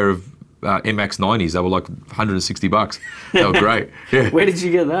bought a pair of MX 90s. They were like $160. They were great. Yeah. Where did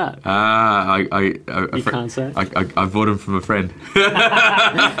you get that? You can't say. I bought them from a friend.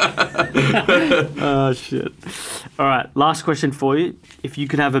 Oh shit! All right, last question for you. If you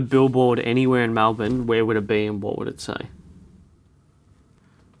could have a billboard anywhere in Melbourne, where would it be and what would it say?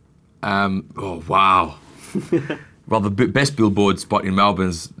 Oh wow! Well, the best billboard spot in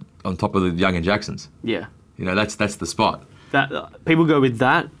Melbourne's on top of the Young and Jacksons. Yeah. That's the spot. That people go with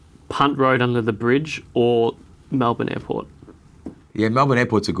that, Punt Road under the bridge, or Melbourne Airport. Yeah, Melbourne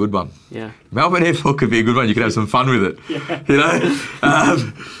Airport's a good one. Yeah. Melbourne Airport could be a good one. You could have some fun with it. Yeah. You know?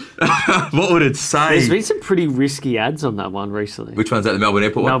 What would it say? There's been some pretty risky ads on that one recently. Which one's that, the Melbourne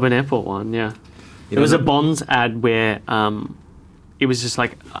Airport one? Melbourne Airport one, yeah. You It was know a that- Bonds ad where it was just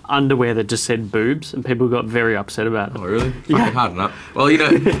like underwear that just said boobs, and people got very upset about it. Oh, really? Yeah. Fucking hard enough. Well, you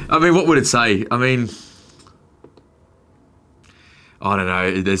know, I mean, what would it say? I mean, I don't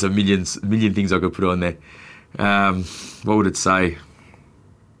know. There's a million things I could put on there. What would it say?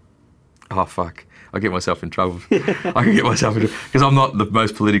 Oh, fuck. I get myself in trouble. I can get myself in trouble because I'm not the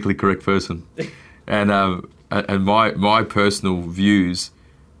most politically correct person. And my personal views,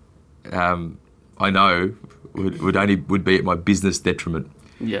 I know, would be at my business detriment.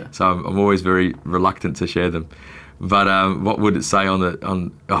 Yeah. So I'm always very reluctant to share them. But what would it say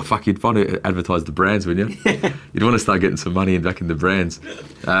oh fuck, you'd want to advertise the brands, wouldn't you? You'd want to start getting some money back in the brands.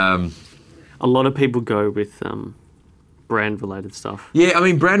 A lot of people go with brand-related stuff. Yeah, I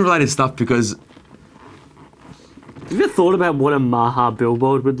mean brand-related stuff because, Have you ever thought about what a Maha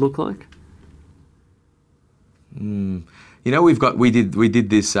billboard would look like? you know, we did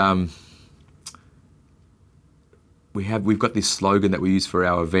this. We've got this slogan that we use for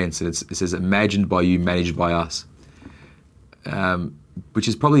our events, and it says "Imagined by you, managed by us," which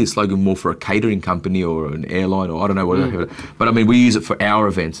is probably a slogan more for a catering company or an airline, or I don't know what. But I mean, we use it for our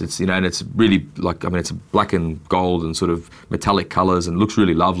events. It's, you know, and it's really like, I mean, it's black and gold and sort of metallic colours and looks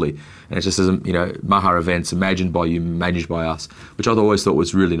really lovely. And it just says, you know, Maha Events, imagined by you, managed by us, which I always thought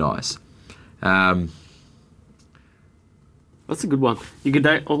was really nice. That's a good one. You could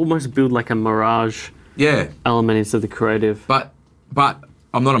almost build like a mirage Yeah. element into the creative. But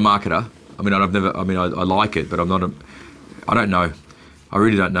I'm not a marketer. I mean, I like it, but I don't know. I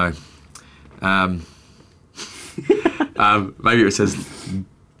really don't know. Maybe it says,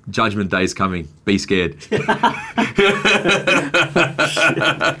 Judgment Day's coming, be scared. You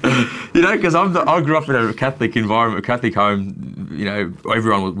know, because I grew up in a Catholic environment, a Catholic home. You know,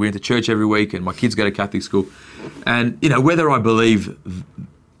 we went to church every week, and my kids go to Catholic school. And, you know, whether I believe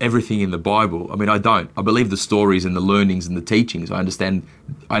everything in the Bible, I mean, I don't. I believe the stories and the learnings and the teachings. I understand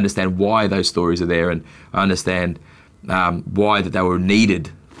why those stories are there, and I understand why that they were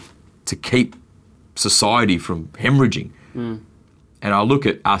needed to keep society from hemorrhaging. And I look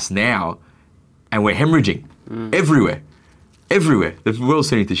at us now, and we're hemorrhaging everywhere. The world's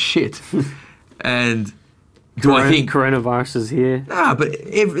turning to shit. And I think coronavirus is here? Nah, but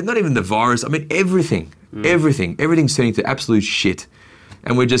not even the virus. I mean, everything. Everything's turning to absolute shit,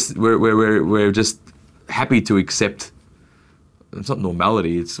 and we're just happy to accept. It's not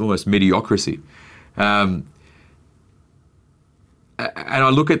normality. It's almost mediocrity. And I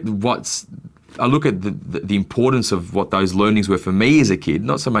look at the importance of what those learnings were for me as a kid.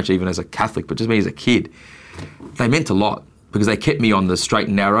 Not so much even as a Catholic, but just me as a kid. They meant a lot because they kept me on the straight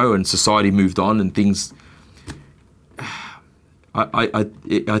and narrow, and society moved on, and things. I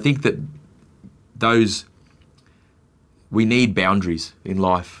think that we need boundaries in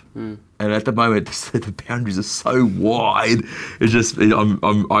life, and at the moment the boundaries are so wide. It's just I'm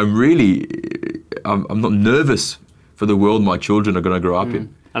not nervous for the world my children are going to grow up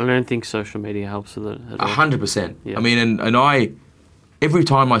in. I don't think social media helps with it at all. 100%. Yeah. I mean, and I every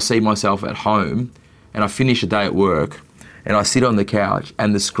time I see myself at home and I finish a day at work and I sit on the couch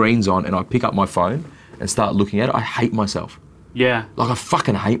and the screen's on and I pick up my phone and start looking at it, I hate myself. Yeah. Like, I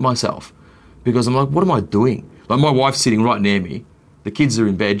fucking hate myself because I'm like, what am I doing? Like, my wife's sitting right near me. The kids are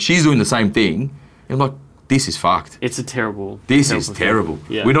in bed. She's doing the same thing. And I'm like, this is fucked. It's a terrible. This is terrible.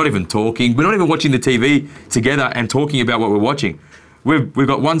 Yeah. We're not even talking. We're not even watching the TV together and talking about what we're watching. We've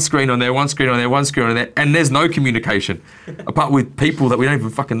got one screen on there, one screen on there, one screen on there, and there's no communication apart with people that we don't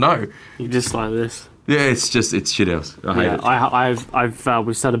even fucking know. You're just like this. Yeah, it's shit else. I hate it.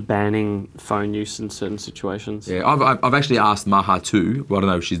 We've started banning phone use in certain situations. Yeah, I've actually asked Maha too, well, I don't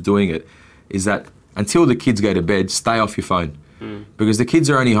know if she's doing it, is that until the kids go to bed, stay off your phone. Because the kids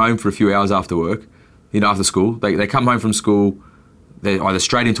are only home for a few hours after work, after school. They come home from school, they're either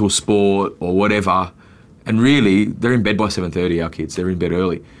straight into a sport or whatever, and really, they're in bed by 7:30, our kids. They're in bed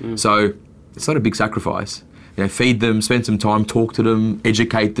early. So it's not a big sacrifice. Feed them, spend some time, talk to them,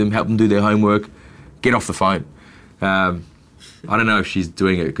 educate them, help them do their homework, get off the phone. I don't know if she's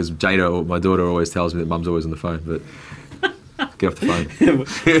doing it because Jada, or my daughter, always tells me that mum's always on the phone, but get off the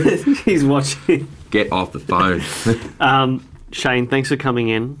phone. He's watching. Get off the phone. Shane, thanks for coming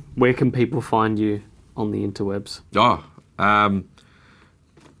in. Where can people find you on the interwebs?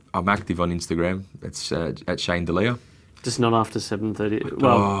 I'm active on Instagram. It's at Shane Delia. Just not after 7:30.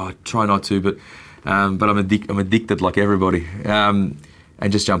 Well, try not to, but I'm addicted like everybody. And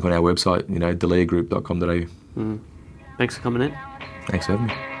just jump on our website, deliagroup.com.au. Thanks for coming in. Thanks for having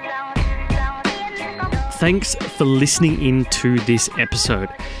me. Thanks for listening in to this episode.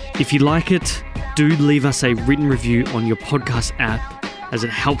 If you like it, do leave us a written review on your podcast app, as it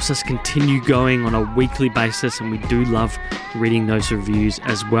helps us continue going on a weekly basis, and we do love reading those reviews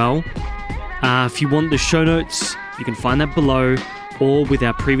as well. If you want the show notes, you can find that below, or with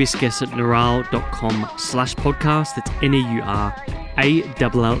our previous guests at neural.com/podcast. That's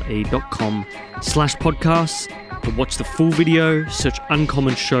NEURALLE.com/podcast. To watch the full video, search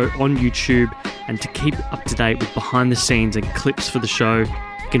Uncommon Show on YouTube, and to keep up to date with behind the scenes and clips for the show,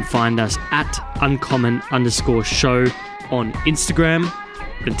 you can find us at uncommon_show on Instagram.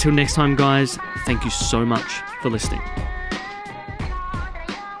 But until next time, guys, thank you so much for listening.